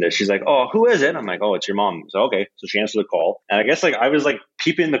 and she's like, "Oh, who is it?" I'm like, "Oh, it's your mom." So okay, so she answers the call, and I guess like I was like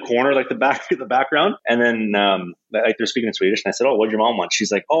peeping in the corner, like the background, and then like they're speaking in Swedish, and I said, "Oh, what did your mom want?"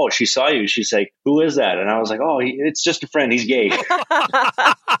 She's like, "Oh, she saw you." She's like, "Who is that?" And I was like, "Oh, it's just a friend. He's gay."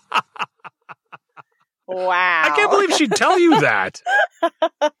 Wow. I can't believe she'd tell you that.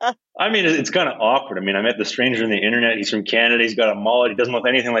 I mean, it's kind of awkward. I mean, I met the stranger on the internet. He's from Canada. He's got a mullet. He doesn't look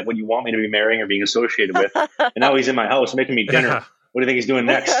anything like what you want me to be marrying or being associated with. And now he's in my house making me dinner. Yeah. What do you think he's doing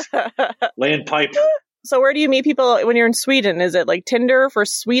next? Laying pipe. So where do you meet people when you're in Sweden? Is it like Tinder for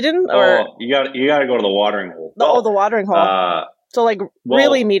Sweden? Or you got to go to the watering hole. The watering hole. So like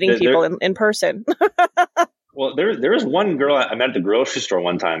really meeting people in person. Well, there was one girl I met at the grocery store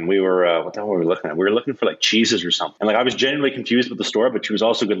one time. We were, what the hell were we looking at? We were looking for like cheeses or something. And like I was genuinely confused with the store, but she was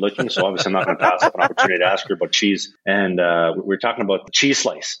also good looking. So obviously I'm not going to pass up an opportunity to ask her about cheese. And we were talking about the cheese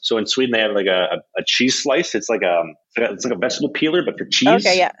slice. So in Sweden, they have like a cheese slice. It's like a vegetable peeler, but for cheese.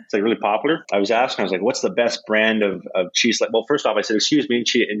 Okay, yeah. It's like really popular. I was asking, I was like, what's the best brand of cheese? Well, first off, I said, excuse me.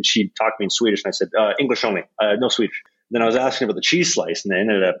 And she talked to me in Swedish. And I said, English only, no Swedish. Then I was asking about the cheese slice, and they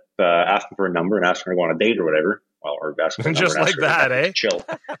ended up asking for a number and asking her to go on a date or whatever. well, or basketball Just number. like that, eh? Chill.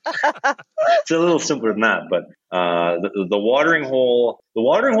 It's a little simpler than that, but the watering hole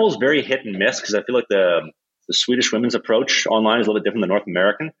is very hit and miss because I feel like the Swedish women's approach online is a little bit different than North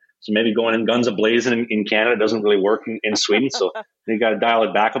American. So maybe going in guns a-blazing in Canada doesn't really work in Sweden. So you got to dial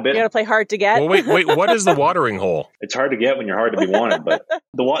it back a bit. You got to play hard to get. Well, wait, what is the watering hole? It's hard to get when you're hard to be wanted, but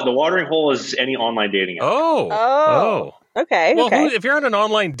the watering hole is any online dating app. Oh. Okay. Well, okay. if you're on an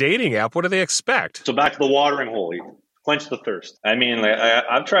online dating app, what do they expect? So back to the watering hole. You quench the thirst. I mean, like,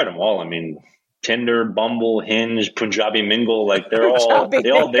 I've tried them all. I mean, Tinder, Bumble, Hinge, Punjabi Mingle, like they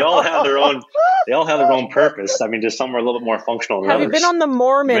all have their own purpose. I mean, just some are a little bit more functional than Have others. you been on the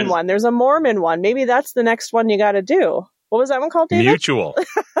Mormon one? There's a Mormon one. Maybe that's the next one you got to do. What was that one called, David? Mutual.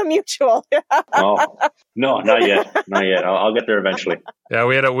 Mutual. Oh, no, not yet. I'll get there eventually. Yeah,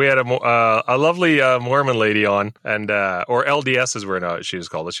 we had a lovely Mormon lady on, and or LDS is where she was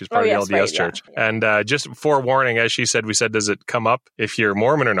called. She's part of the LDS church. Yeah. And just forewarning, as she said, we said, does it come up if you're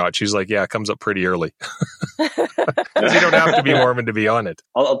Mormon or not? She's like, yeah, it comes up pretty early. Because you don't have to be Mormon to be on it.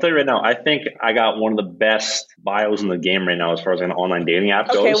 I'll tell you right now, I think I got one of the best bios in the game right now as far as an online dating app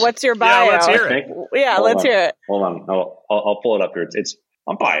goes. Okay, what's your bio? Yeah, let's hear it. Let's hear it. Hold on. I'll pull it up here.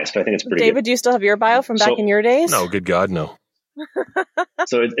 I'm biased, but I think it's pretty David, good. do you still have your bio from back in your days? No, good God, no.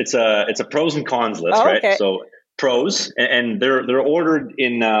 So it's a pros and cons list, right? Okay. So pros, and they're ordered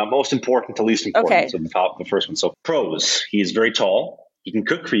in most important to least important. Okay. So the first one. So pros, he's very tall. He can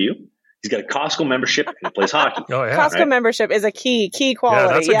cook for you. He's got a Costco membership and he plays hockey. Oh, yeah. Costco membership is a key quality.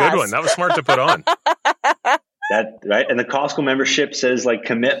 Yeah, that's a good one. That was smart to put on. That right, and the Costco membership says like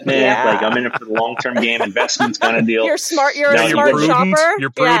commitment, like I'm in it for the long-term game, investments kind of deal. You're smart. You're a smart shopper. You're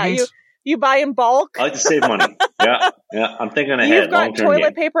prudent. Yeah, you buy in bulk. I like to save money. Yeah. I'm thinking ahead. You've got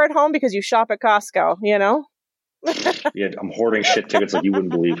toilet paper at home because you shop at Costco. You know. Yeah, I'm hoarding shit tickets like you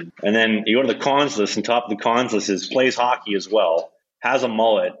wouldn't believe. And then you go to the cons list, and top of the cons list is plays hockey as well, has a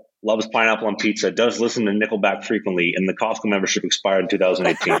mullet, loves pineapple on pizza, does listen to Nickelback frequently, and the Costco membership expired in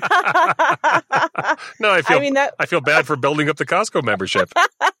 2018. No, I feel bad for building up the Costco membership.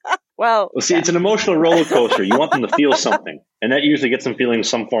 Well, see, it's an emotional roller coaster. You want them to feel something, and that usually gets them feeling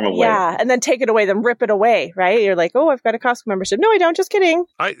some form of way. Yeah, and then take it away, then rip it away, right? You're like, oh, I've got a Costco membership. No, I don't. Just kidding.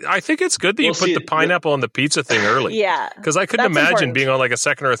 I think it's good that you put the pineapple on the pizza thing early. Yeah. Because I couldn't imagine being on like a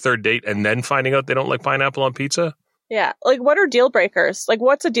second or a third date and then finding out they don't like pineapple on pizza. Yeah. Like, what are deal breakers? Like,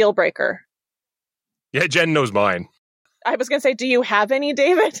 what's a deal breaker? Yeah, Jen knows mine. I was going to say, do you have any,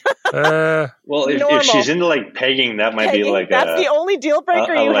 David? Well, if she's into like pegging, that might be like that's the only deal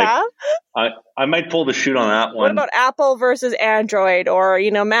breaker you have? I might pull the shoot on that one. What about Apple versus Android, or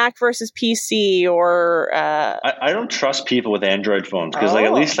Mac versus PC, or I don't trust people with Android phones because like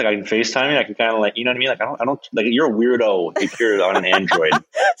at least like I can FaceTime you. I can kind of like, you know what I mean? Like I don't like, you're a weirdo if you're on an Android.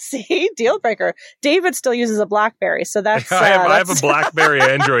 See, deal breaker. David still uses a BlackBerry, so that's I have a BlackBerry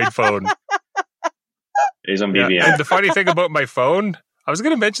Android phone. He's on BBM. And the funny thing about my phone, I was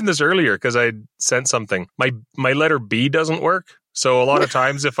going to mention this earlier because I sent something. My letter B doesn't work. So a lot of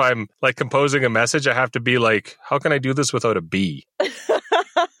times if I'm like composing a message, I have to be like, how can I do this without a B?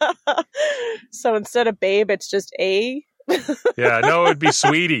 So instead of babe, it's just A? Yeah, no, it'd be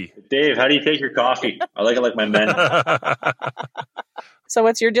sweetie. Dave, how do you take your coffee? I like it like my men. So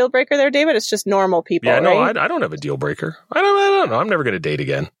what's your deal breaker there, David? It's just normal people, yeah, no, right? I don't have a deal breaker. I don't know. I'm never going to date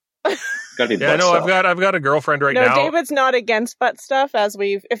again. Yeah, no, I've got a girlfriend right now. No, David's not against butt stuff. If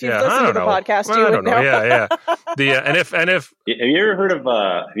you've listened to the podcast, you would know. Yeah. And if have you ever heard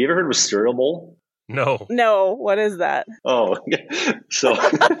of cereal bowl? No. What is that? Oh, so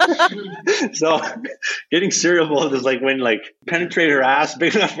getting cereal bowl is like when like penetrate her ass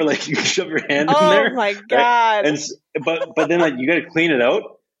big enough for like you can shove your hand in there. Oh my god! Right? And but then like you got to clean it out.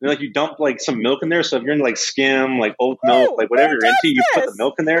 And like you dump like some milk in there. So if you're into like skim, like oat milk, like whatever you're into, you put the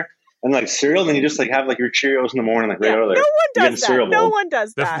milk in there. And like cereal, then you just like have like your Cheerios in the morning, like right out of there. No one does that. No one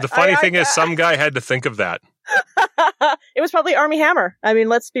does that. The funny thing is, some guy had to think of that. It was probably Army Hammer. I mean,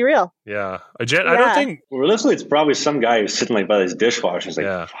 let's be real. Yeah, I don't think. Realistically, it's probably some guy who's sitting like by his dishwasher. He's like,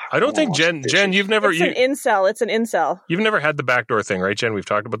 yeah, I don't think Jen. You've never. It's an incel. It's an incel. You've never had the backdoor thing, right, Jen? We've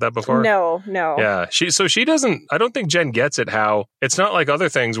talked about that before. No. Yeah, she doesn't. I don't think Jen gets it. How it's not like other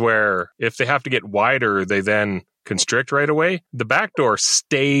things where if they have to get wider, they then constrict right away. The back door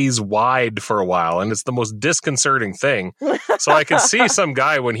stays wide for a while, and it's the most disconcerting thing. So I can see some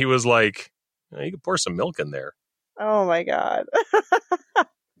guy when he was like, you could pour some milk in there. Oh my god.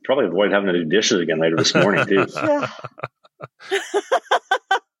 Probably avoid having to do dishes again later this morning too. Yeah.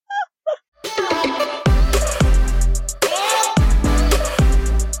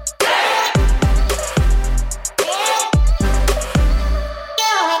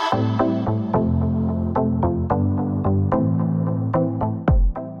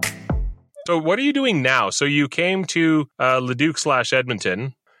 So what are you doing now? So you came to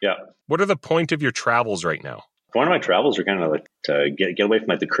Leduc/Edmonton. Yeah. What are the point of your travels right now? One of my travels are kind of like to get away from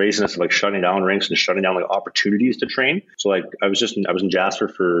like the craziness of like shutting down rinks and shutting down like opportunities to train. So like I was in Jasper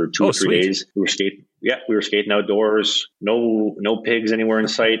for 2 or 3 days. We were skating outdoors. No pigs anywhere in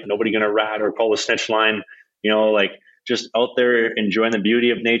sight. Nobody gonna rat or call the snitch line. Like just out there enjoying the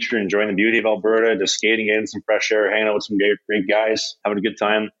beauty of nature, enjoying the beauty of Alberta, just skating, getting some fresh air, hanging out with some great guys, having a good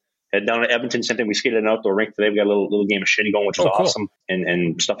time. Head down to Edmonton, same thing. We skated an outdoor rink today. We got a little game of shinny going, which is awesome. Cool.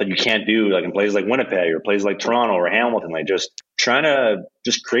 And stuff that you can't do like in places like Winnipeg or places like Toronto or Hamilton, like just trying to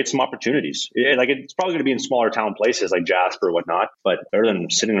just create some opportunities. Like it's probably going to be in smaller town places like Jasper or whatnot, but better than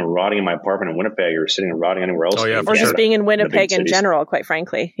sitting and rotting in my apartment in Winnipeg or sitting and rotting anywhere else. Oh, yeah, or just being in Winnipeg in general, quite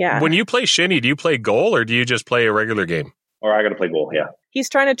frankly. Yeah. When you play shinny, do you play goal or do you just play a regular game? Or I got to play goal, yeah. He's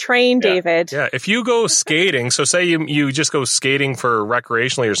trying to train David. Yeah, if you go skating, so say you just go skating for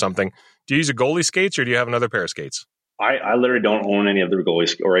recreationally or something, do you use a goalie skates or do you have another pair of skates? I literally don't own any other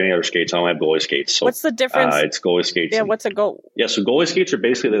goalie or any other skates. I don't have goalie skates. So, what's the difference? It's goalie skates. Yeah, what's a goal? Yeah, so goalie skates are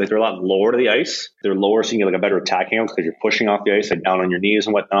basically like they're a lot lower to the ice. They're lower so you can get like a better attacking angle because you're pushing off the ice like down on your knees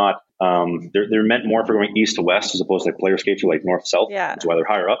and whatnot. They're meant more for going east to west as opposed to like player skates are like north to south. Yeah. That's why they're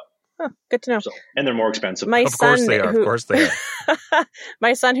higher up. Huh, good to know. So, and they're more expensive. Of course they are.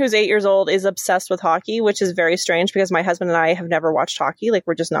 My son, who's 8 years old, is obsessed with hockey, which is very strange because my husband and I have never watched hockey. Like,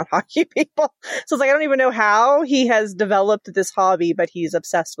 we're just not hockey people. So it's like, I don't even know how he has developed this hobby, but he's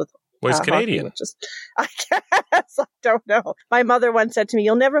obsessed with Well, he's Canadian. Hockey, I guess. I don't know. My mother once said to me,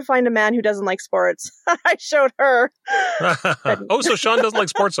 "You'll never find a man who doesn't like sports." I showed her. So Sean doesn't like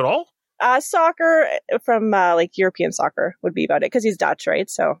sports at all? Soccer from like European soccer would be about it because he's Dutch, right?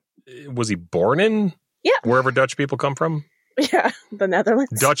 So was he born in wherever Dutch people come from? Yeah, the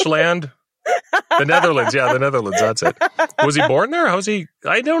Netherlands. Dutchland? The Netherlands, yeah, the Netherlands, that's it. Was he born there? How's he?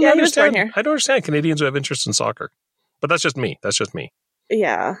 I don't understand. He was born here. I don't understand Canadians who have interest in soccer. But that's just me.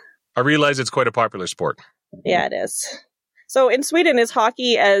 Yeah. I realize it's quite a popular sport. Yeah, it is. So in Sweden, is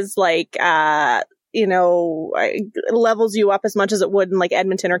hockey as like, it levels you up as much as it would in like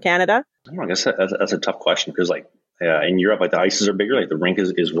Edmonton or Canada? I guess that's a tough question because like in Europe, like the ices are bigger, like the rink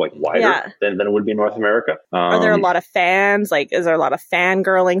is like wider than it would be in North America. Are there a lot of fans? Like, is there a lot of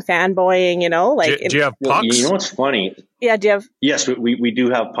fangirling, fanboying? Like, do you have pucks? You know what's funny? Yeah, do you have? Yes, we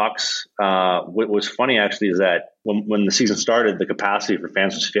do have pucks. What was funny actually is that when the season started, the capacity for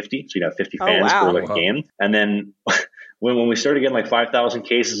fans was 50, so you'd have 50 fans per like game, and then when we started getting like 5,000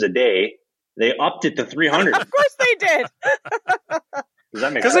 cases a day, they upped it to 300. Of course they did. Does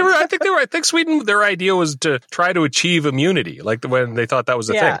that make sense? I think Sweden, their idea was to try to achieve immunity, like when they thought that was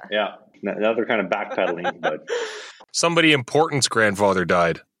a thing. Yeah. Now they're kind of backpedaling, but somebody important's grandfather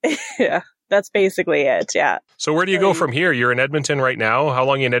died. Yeah, that's basically it. Yeah. So where do you go from here? You're in Edmonton right now. How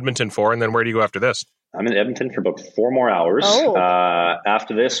long are you in Edmonton for? And then where do you go after this? I'm in Edmonton for about 4 more hours. Oh.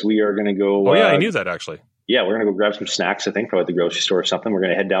 After this, we are going to go. Oh, yeah, I knew that actually. Yeah, we're going to go grab some snacks, I think, probably at the grocery store or something. We're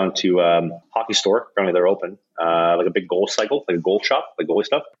going to head down to hockey store. Apparently they're open. Like a big goal cycle, like a goal shop, like goalie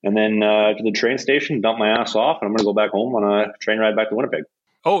stuff. And then to the train station, dump my ass off, and I'm going to go back home on a train ride back to Winnipeg.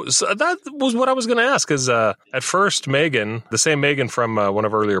 Oh, so that was what I was going to ask, because at first Megan, the same Megan from one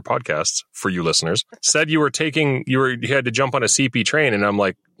of our earlier podcasts, for you listeners, said you had to jump on a CP train, and I'm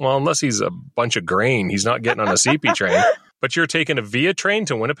like, well, unless he's a bunch of grain, he's not getting on a CP train. But you're taking a VIA train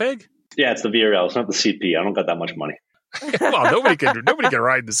to Winnipeg? Yeah, it's the VRL. It's not the CP. I don't got that much money. Well, nobody can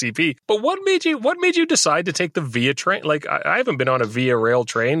ride the CP. But what made you decide to take the VIA train? Like, I haven't been on a VIA rail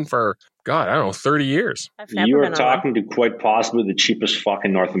train for, God, I don't know, 30 years. You are talking to quite possibly the cheapest fuck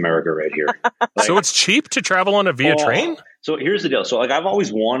in North America right here. Like, so it's cheap to travel on a VIA train? So here's the deal. So like I've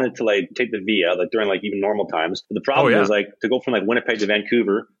always wanted to like take the VIA like during like even normal times. But the problem is like to go from like Winnipeg to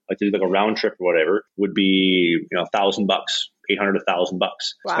Vancouver, like to do like a round trip or whatever, would be $1,000, $800, $1,000.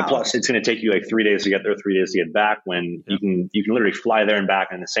 Wow. And plus it's going to take you like 3 days to get there, 3 days to get back. When you can literally fly there and back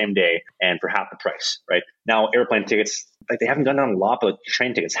in the same day and for half the price. Right now, airplane tickets like they haven't gone down a lot, but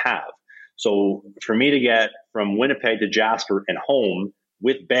train tickets have. So for me to get from Winnipeg to Jasper and home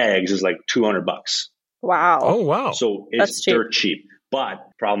with bags is like $200. Wow. Oh, wow. So it's dirt cheap. But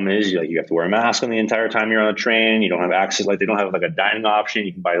problem is, you have to wear a mask on the entire time you're on a train. You don't have access, like they don't have like a dining option.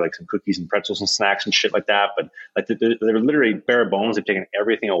 You can buy like some cookies and pretzels and snacks and shit like that. But like they're literally bare bones. They've taken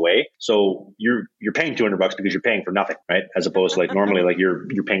everything away. So you're paying $200 because you're paying for nothing, right? As opposed to like normally like you're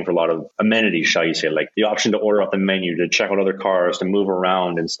paying for a lot of amenities, shall you say, like the option to order off the menu, to check out other cars, to move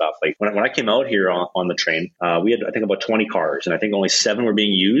around and stuff. Like when I came out here on the train, we had I think about 20 cars, and I think only 7 were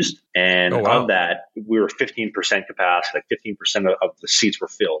being used. And of that, we were 15% capacity, like 15% of the seats were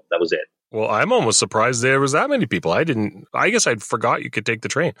filled. That was it. Well, I'm almost surprised there was that many people. I guess I'd forgot you could take the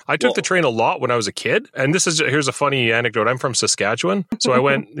train. I took the train a lot when I was a kid. And here's a funny anecdote. I'm from Saskatchewan. So I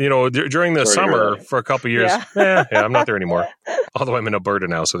went, during the summer for a couple of years. Yeah, I'm not there anymore. Although I'm in Alberta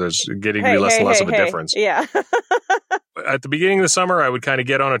now. So there's getting to be less and less of a difference. Yeah. At the beginning of the summer, I would kind of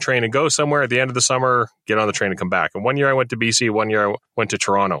get on a train and go somewhere. At the end of the summer, get on the train and come back. And one year I went to BC. One year I went to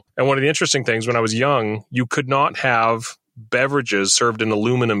Toronto. And one of the interesting things, when I was young, you could not have beverages served in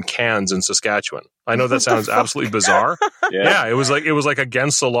aluminum cans in Saskatchewan. I know that sounds absolutely bizarre. Yeah, it was like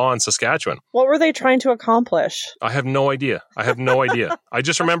against the law in Saskatchewan. What were they trying to accomplish? I have no idea. I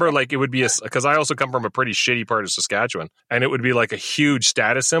just remember it would be because I also come from a pretty shitty part of Saskatchewan, and it would be like a huge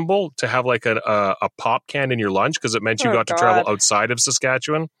status symbol to have like a pop can in your lunch because it meant you got to travel outside of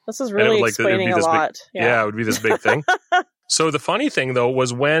Saskatchewan. This is really explaining a lot. It would be this big thing. So the funny thing, though,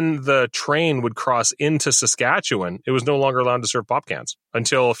 was when the train would cross into Saskatchewan, it was no longer allowed to serve pop cans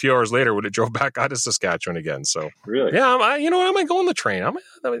until a few hours later when it drove back out of Saskatchewan again. So really, yeah, I might go on the train.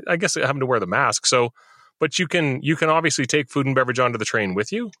 I guess I having to wear the mask. So, but you can obviously take food and beverage onto the train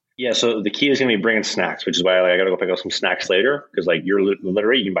with you. Yeah. So the key is going to be bringing snacks, which is why I got to go pick up some snacks later because you're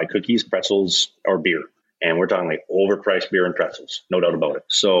literally you can buy cookies, pretzels, or beer. And we're talking like overpriced beer and pretzels, no doubt about it.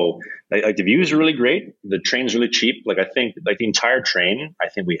 So like the views are really great. The train's really cheap. Like I think like the entire train, I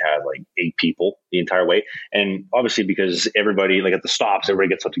think we had like 8 people the entire way. And obviously because everybody like at the stops, everybody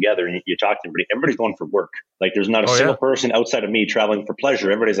gets up together and you talk to everybody. Everybody's going for work. Like there's not a single person outside of me traveling for pleasure.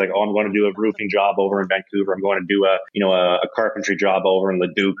 Everybody's like, oh, I'm going to do a roofing job over in Vancouver. I'm going to do a carpentry job over in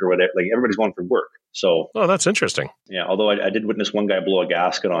Leduc or whatever. Like everybody's going for work. So, that's interesting. Yeah, although I did witness one guy blow a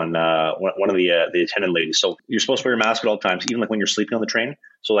gasket on one of the attendant ladies. So you're supposed to wear your mask at all times, even like when you're sleeping on the train.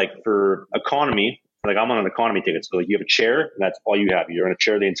 So like for economy, like I'm on an economy ticket. So like you have a chair and that's all you have. You're in a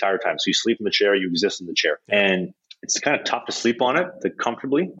chair the entire time. So you sleep in the chair, you exist in the chair. And it's kind of tough to sleep on it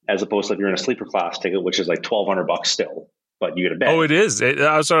comfortably as opposed to if you're in a sleeper class ticket, which is like $1,200 still. But you get a bed. Oh, it is.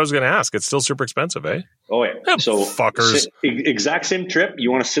 That's what I was going to ask. It's still super expensive, eh? Oh, yeah. So fuckers. Exact same trip.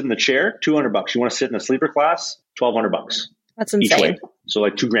 You want to sit in the chair, $200. You want to sit in the sleeper class, $1,200. That's insane. Each way. So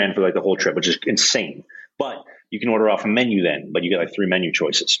like $2,000 for like the whole trip, which is insane. But you can order off a menu then, but you get like 3 menu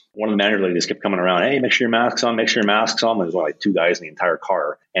choices. One of the manager ladies kept coming around. Hey, make sure your mask's on. Make sure your mask's on. There's only like 2 guys in the entire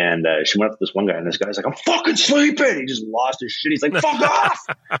car. And she went up to this one guy, and this guy's like, I'm fucking sleeping. He just lost his shit. He's like, fuck off.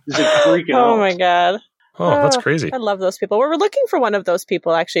 He's like freaking out. Oh my God. Oh, that's crazy. I love those people. We're looking for one of those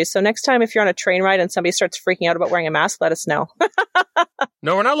people, actually. So next time, if you're on a train ride and somebody starts freaking out about wearing a mask, let us know.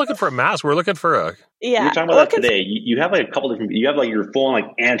 No, we're not looking for a mask. We're looking for a... Yeah. We were talking about that today. You have like a couple different... You have like your full like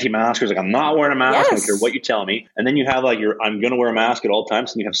anti-maskers. Like, I'm not wearing a mask. Yes. I don't care what you tell me. And then you have like I'm going to wear a mask at all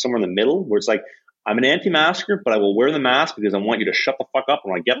times. And you have somewhere in the middle where it's like, I'm an anti-masker, but I will wear the mask because I want you to shut the fuck up. I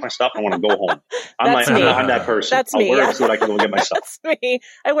want to get my stuff. I want to go home. I'm that person. That's me. I'll wear it so that I can go get my stuff. That's me.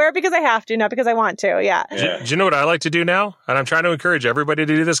 I wear it because I have to, not because I want to. Yeah. Do you know what I like to do now? And I'm trying to encourage everybody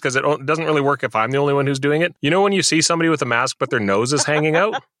to do this because it doesn't really work if I'm the only one who's doing it. You know when you see somebody with a mask but their nose is hanging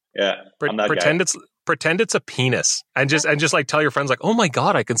out? Yeah. Pretend it's a penis and just like tell your friends like, oh my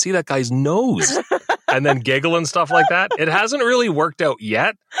God, I can see that guy's nose. And then giggle and stuff like that. It hasn't really worked out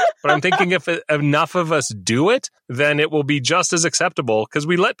yet, but I'm thinking if enough of us do it, then it will be just as acceptable because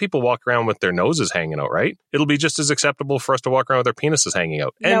we let people walk around with their noses hanging out, right? It'll be just as acceptable for us to walk around with our penises hanging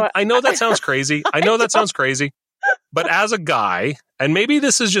out. And I know that sounds crazy. But as a guy, and maybe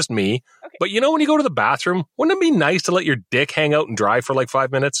this is just me, but you know when you go to the bathroom, wouldn't it be nice to let your dick hang out and dry for like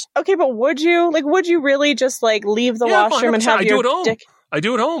 5 minutes? Okay, but would you really just like leave the washroom and have your dick? I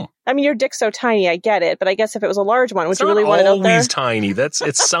do at home. I mean, your dick's so tiny, I get it. But I guess if it was a large one, would you really want it out there? It's always tiny.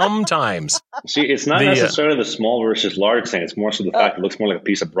 It's sometimes. See, it's not necessarily the small versus large thing. It's more so the fact it looks more like a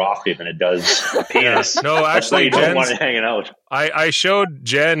piece of broccoli than it does a penis. No, actually, you don't want it hanging out. I showed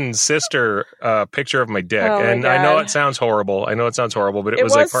Jen's sister a picture of my dick, and I know it sounds horrible. But it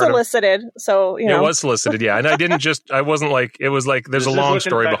was like part solicited. So, you know. It was solicited, yeah. And I wasn't like, it was like, there's a long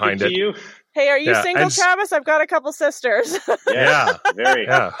story behind it. Hey, are you single, Travis? I've got a couple sisters. Yeah, very.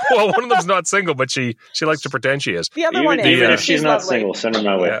 Yeah. Well, one of them's not single, but she likes to pretend she is. The other one is. Even if she's not single, send her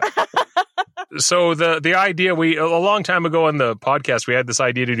my way. Yeah. So the idea, a long time ago on the podcast, we had this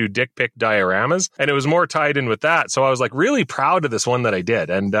idea to do dick pic dioramas, and it was more tied in with that. So I was like really proud of this one that I did.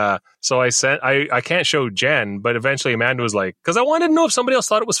 And so I can't show Jen, but eventually Amanda was like, because I wanted to know if somebody else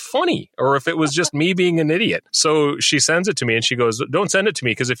thought it was funny or if it was just me being an idiot. So she sends it to me and she goes, don't send it to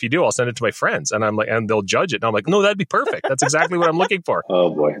me because if you do, I'll send it to my friends. And I'm like, and they'll judge it. And I'm like, no, that'd be perfect. That's exactly what I'm looking for.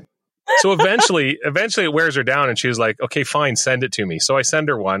 Oh boy. So eventually it wears her down and she was like, okay, fine, send it to me. So I send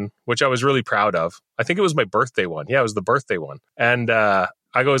her one, which I was really proud of. I think it was my birthday one. Yeah, it was the birthday one. And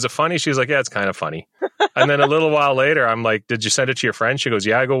I go, is it funny? She's like, yeah, it's kind of funny. And then a little while later, I'm like, did you send it to your friend? She goes,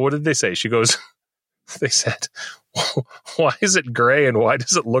 yeah. I go, what did they say? She goes, they said, why is it gray and why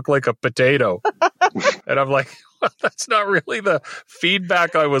does it look like a potato? And I'm like, well, that's not really the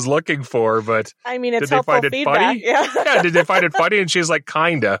feedback I was looking for, but I mean, it's did they helpful find it feedback. funny? Yeah. Did they find it funny? And she's like,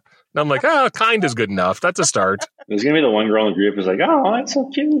 kinda. And I'm like, oh, kinda's good enough. That's a start. There's going to be the one girl in the group who's like, oh, that's so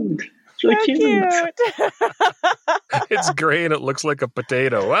cute. It's really cute. It's gray and it looks like a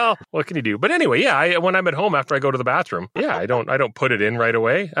potato. Well, what can you do? But anyway, yeah, when I'm at home after I go to the bathroom, yeah, I don't put it in right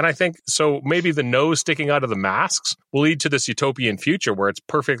away. And I think so maybe the nose sticking out of the masks will lead to this utopian future where it's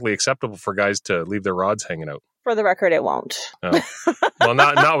perfectly acceptable for guys to leave their rods hanging out. For the record, it won't. Oh. Well,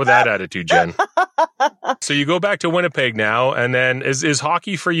 not with that attitude, Jen. So you go back to Winnipeg now, and then is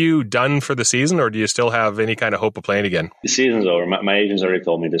hockey for you done for the season, or do you still have any kind of hope of playing again? The season's over. My agent's already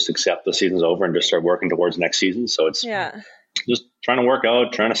told me just accept the season's over and just start working towards next season. So it's just trying to work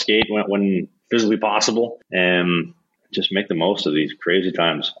out, trying to skate when physically possible, and just make the most of these crazy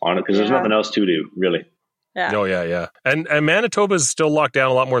times on it because there's nothing else to do, really. Yeah. Oh, yeah. And Manitoba's still locked down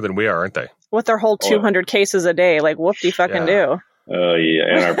a lot more than we are, aren't they? With their whole 200 cases a day, like whoop-de fucking do. Oh, yeah.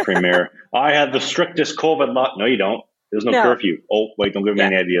 And our premier, I had the strictest COVID lock. No, you don't. There's no curfew. Oh, wait, don't give me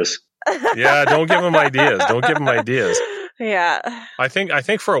any ideas. Yeah, don't give them ideas. Yeah. I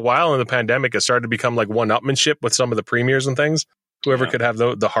think for a while in the pandemic, it started to become like one-upmanship with some of the premiers and things. Whoever could have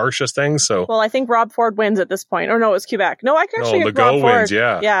the harshest things. So, well, I think Rob Ford wins at this point. Or no, it was Quebec. No, I can actually get Rob Legault Ford. wins.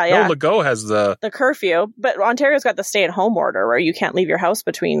 Yeah. No, Legault has the curfew, but Ontario's got the stay-at-home order where you can't leave your house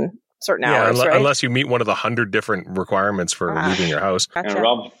between certain hours, right? Unless you meet one of the 100 different requirements for leaving your house. Gotcha. And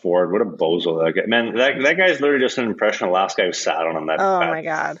Rob Ford, what a bozo that guy. Man, that guy's literally just an impression of the last guy who sat on him. My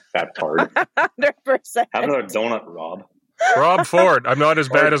God. Fat tard. 100%. Have another donut, Rob. Rob Ford. I'm not as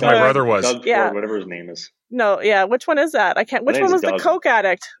bad as my brother was. Doug Ford, whatever his name is. No, yeah. Which one is that? I can't. Which one was Doug. the Coke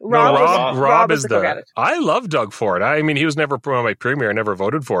addict? Rob is the Coke addict. I love Doug Ford. I mean, he was never my premier. I never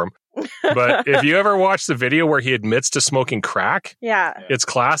voted for him. But if you ever watch the video where he admits to smoking crack, it's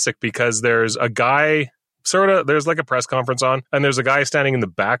classic because there's a guy. There's like a press conference on, and there's a guy standing in the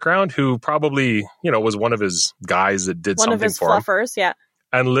background who probably, was one of his guys that did something for him. One of his fluffers, yeah.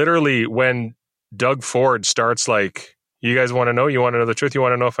 And literally, when Doug Ford starts like, you guys want to know? You want to know the truth? You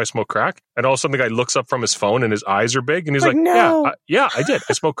want to know if I smoke crack? And all of a sudden the guy looks up from his phone and his eyes are big. And he's like no. Yeah, I did.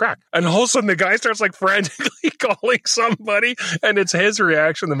 I smoke crack. And all of a sudden the guy starts like frantically calling somebody. And it's his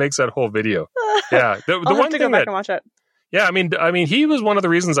reaction that makes that whole video. Yeah. The I'll one have to thing go back and watch it. Yeah, I mean, he was one of the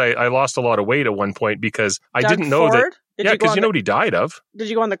reasons I lost a lot of weight at one point because I didn't know Ford? that. Because you know what he died of? Did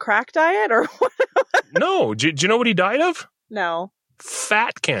you go on the crack diet or what? No. Do you know what he died of? No.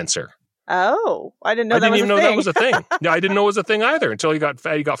 Fat cancer. Oh, I didn't know that was a thing. I didn't even know that was a thing. Yeah, I didn't know it was a thing either until he got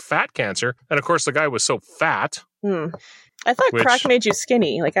fat. He got fat cancer. And of course, the guy was so fat. I thought crack made you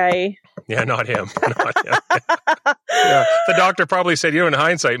skinny. Yeah, not him. Yeah. The doctor probably said, in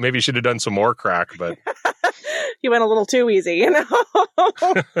hindsight, maybe you should have done some more crack, but he went a little too easy,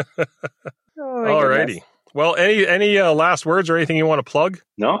 Alrighty. Well, any last words or anything you want to plug?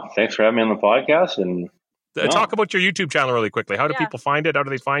 No, thanks for having me on the podcast. And talk about your YouTube channel really quickly. How do people find it? How do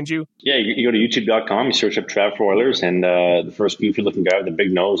they find you? Yeah, you go to youtube.com, you search up Trav4Oilers, and the first goofy looking guy with the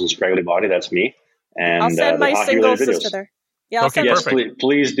big nose and scraggly body, that's me. And I'll send my single sister there. Yeah,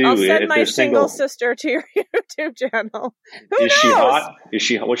 please do. I'll send my single sister to your YouTube channel. Is she hot?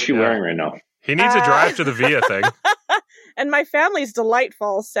 What's she wearing right now? He needs a drive to the Via thing. And my family's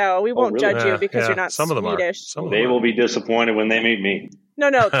delightful, so we won't judge you because you're not Swedish. They will be disappointed when they meet me.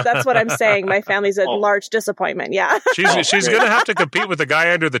 No, that's what I'm saying. My family's a large disappointment. Yeah. She's going to have to compete with the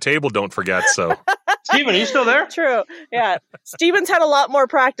guy under the table, don't forget. So, Steven, are you still there? True. Yeah. Steven's had a lot more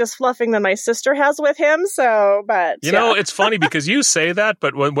practice fluffing than my sister has with him. So, but. It's funny because you say that,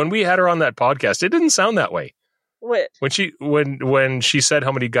 but when we had her on that podcast, it didn't sound that way. What? When she said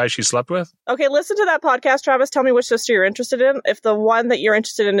how many guys she slept with? Okay, listen to that podcast, Travis. Tell me which sister you're interested in. If the one that you're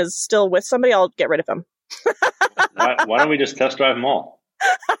interested in is still with somebody, I'll get rid of him. Why don't we just test drive them all?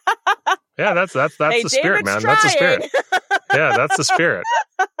 Yeah, that's the spirit, man. That's the spirit. Yeah, that's the spirit.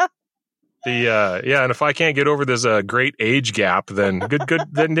 And if I can't get over this great age gap, then good.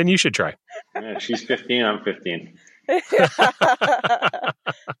 Then you should try. Yeah, she's 15. I'm 15.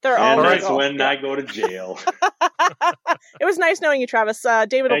 They're all right. So when I go to jail. It was nice knowing you, Travis.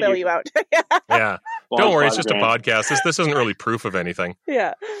 David will bail you out. Yeah. Don't worry, it's just a podcast. This isn't really proof of anything.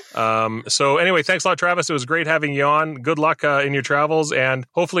 Yeah. So anyway, thanks a lot, Travis. It was great having you on. Good luck in your travels, and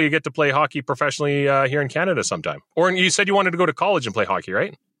hopefully you get to play hockey professionally here in Canada sometime. Or you said you wanted to go to college and play hockey,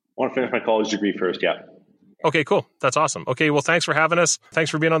 right? I want to finish my college degree first, yeah. Okay, cool. That's awesome. Okay, well, thanks for having us. Thanks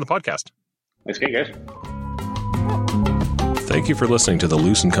for being on the podcast. Thanks again, guys. Thank you for listening to the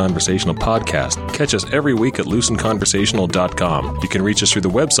Loose and Conversational podcast. Catch us every week at looseandconversational.com. You can reach us through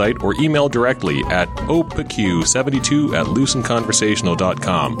the website or email directly at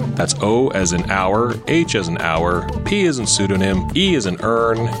opaq72@looseandconversational.com. That's O as in hour, H as in hour, P as in pseudonym, E as in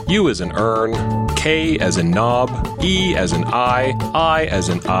earn, U as in earn, K as in knob, E as in I as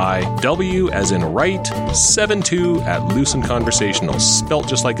in I, W as in right, 72 at Loose and Conversational, spelt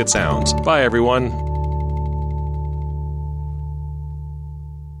just like it sounds. Bye, everyone.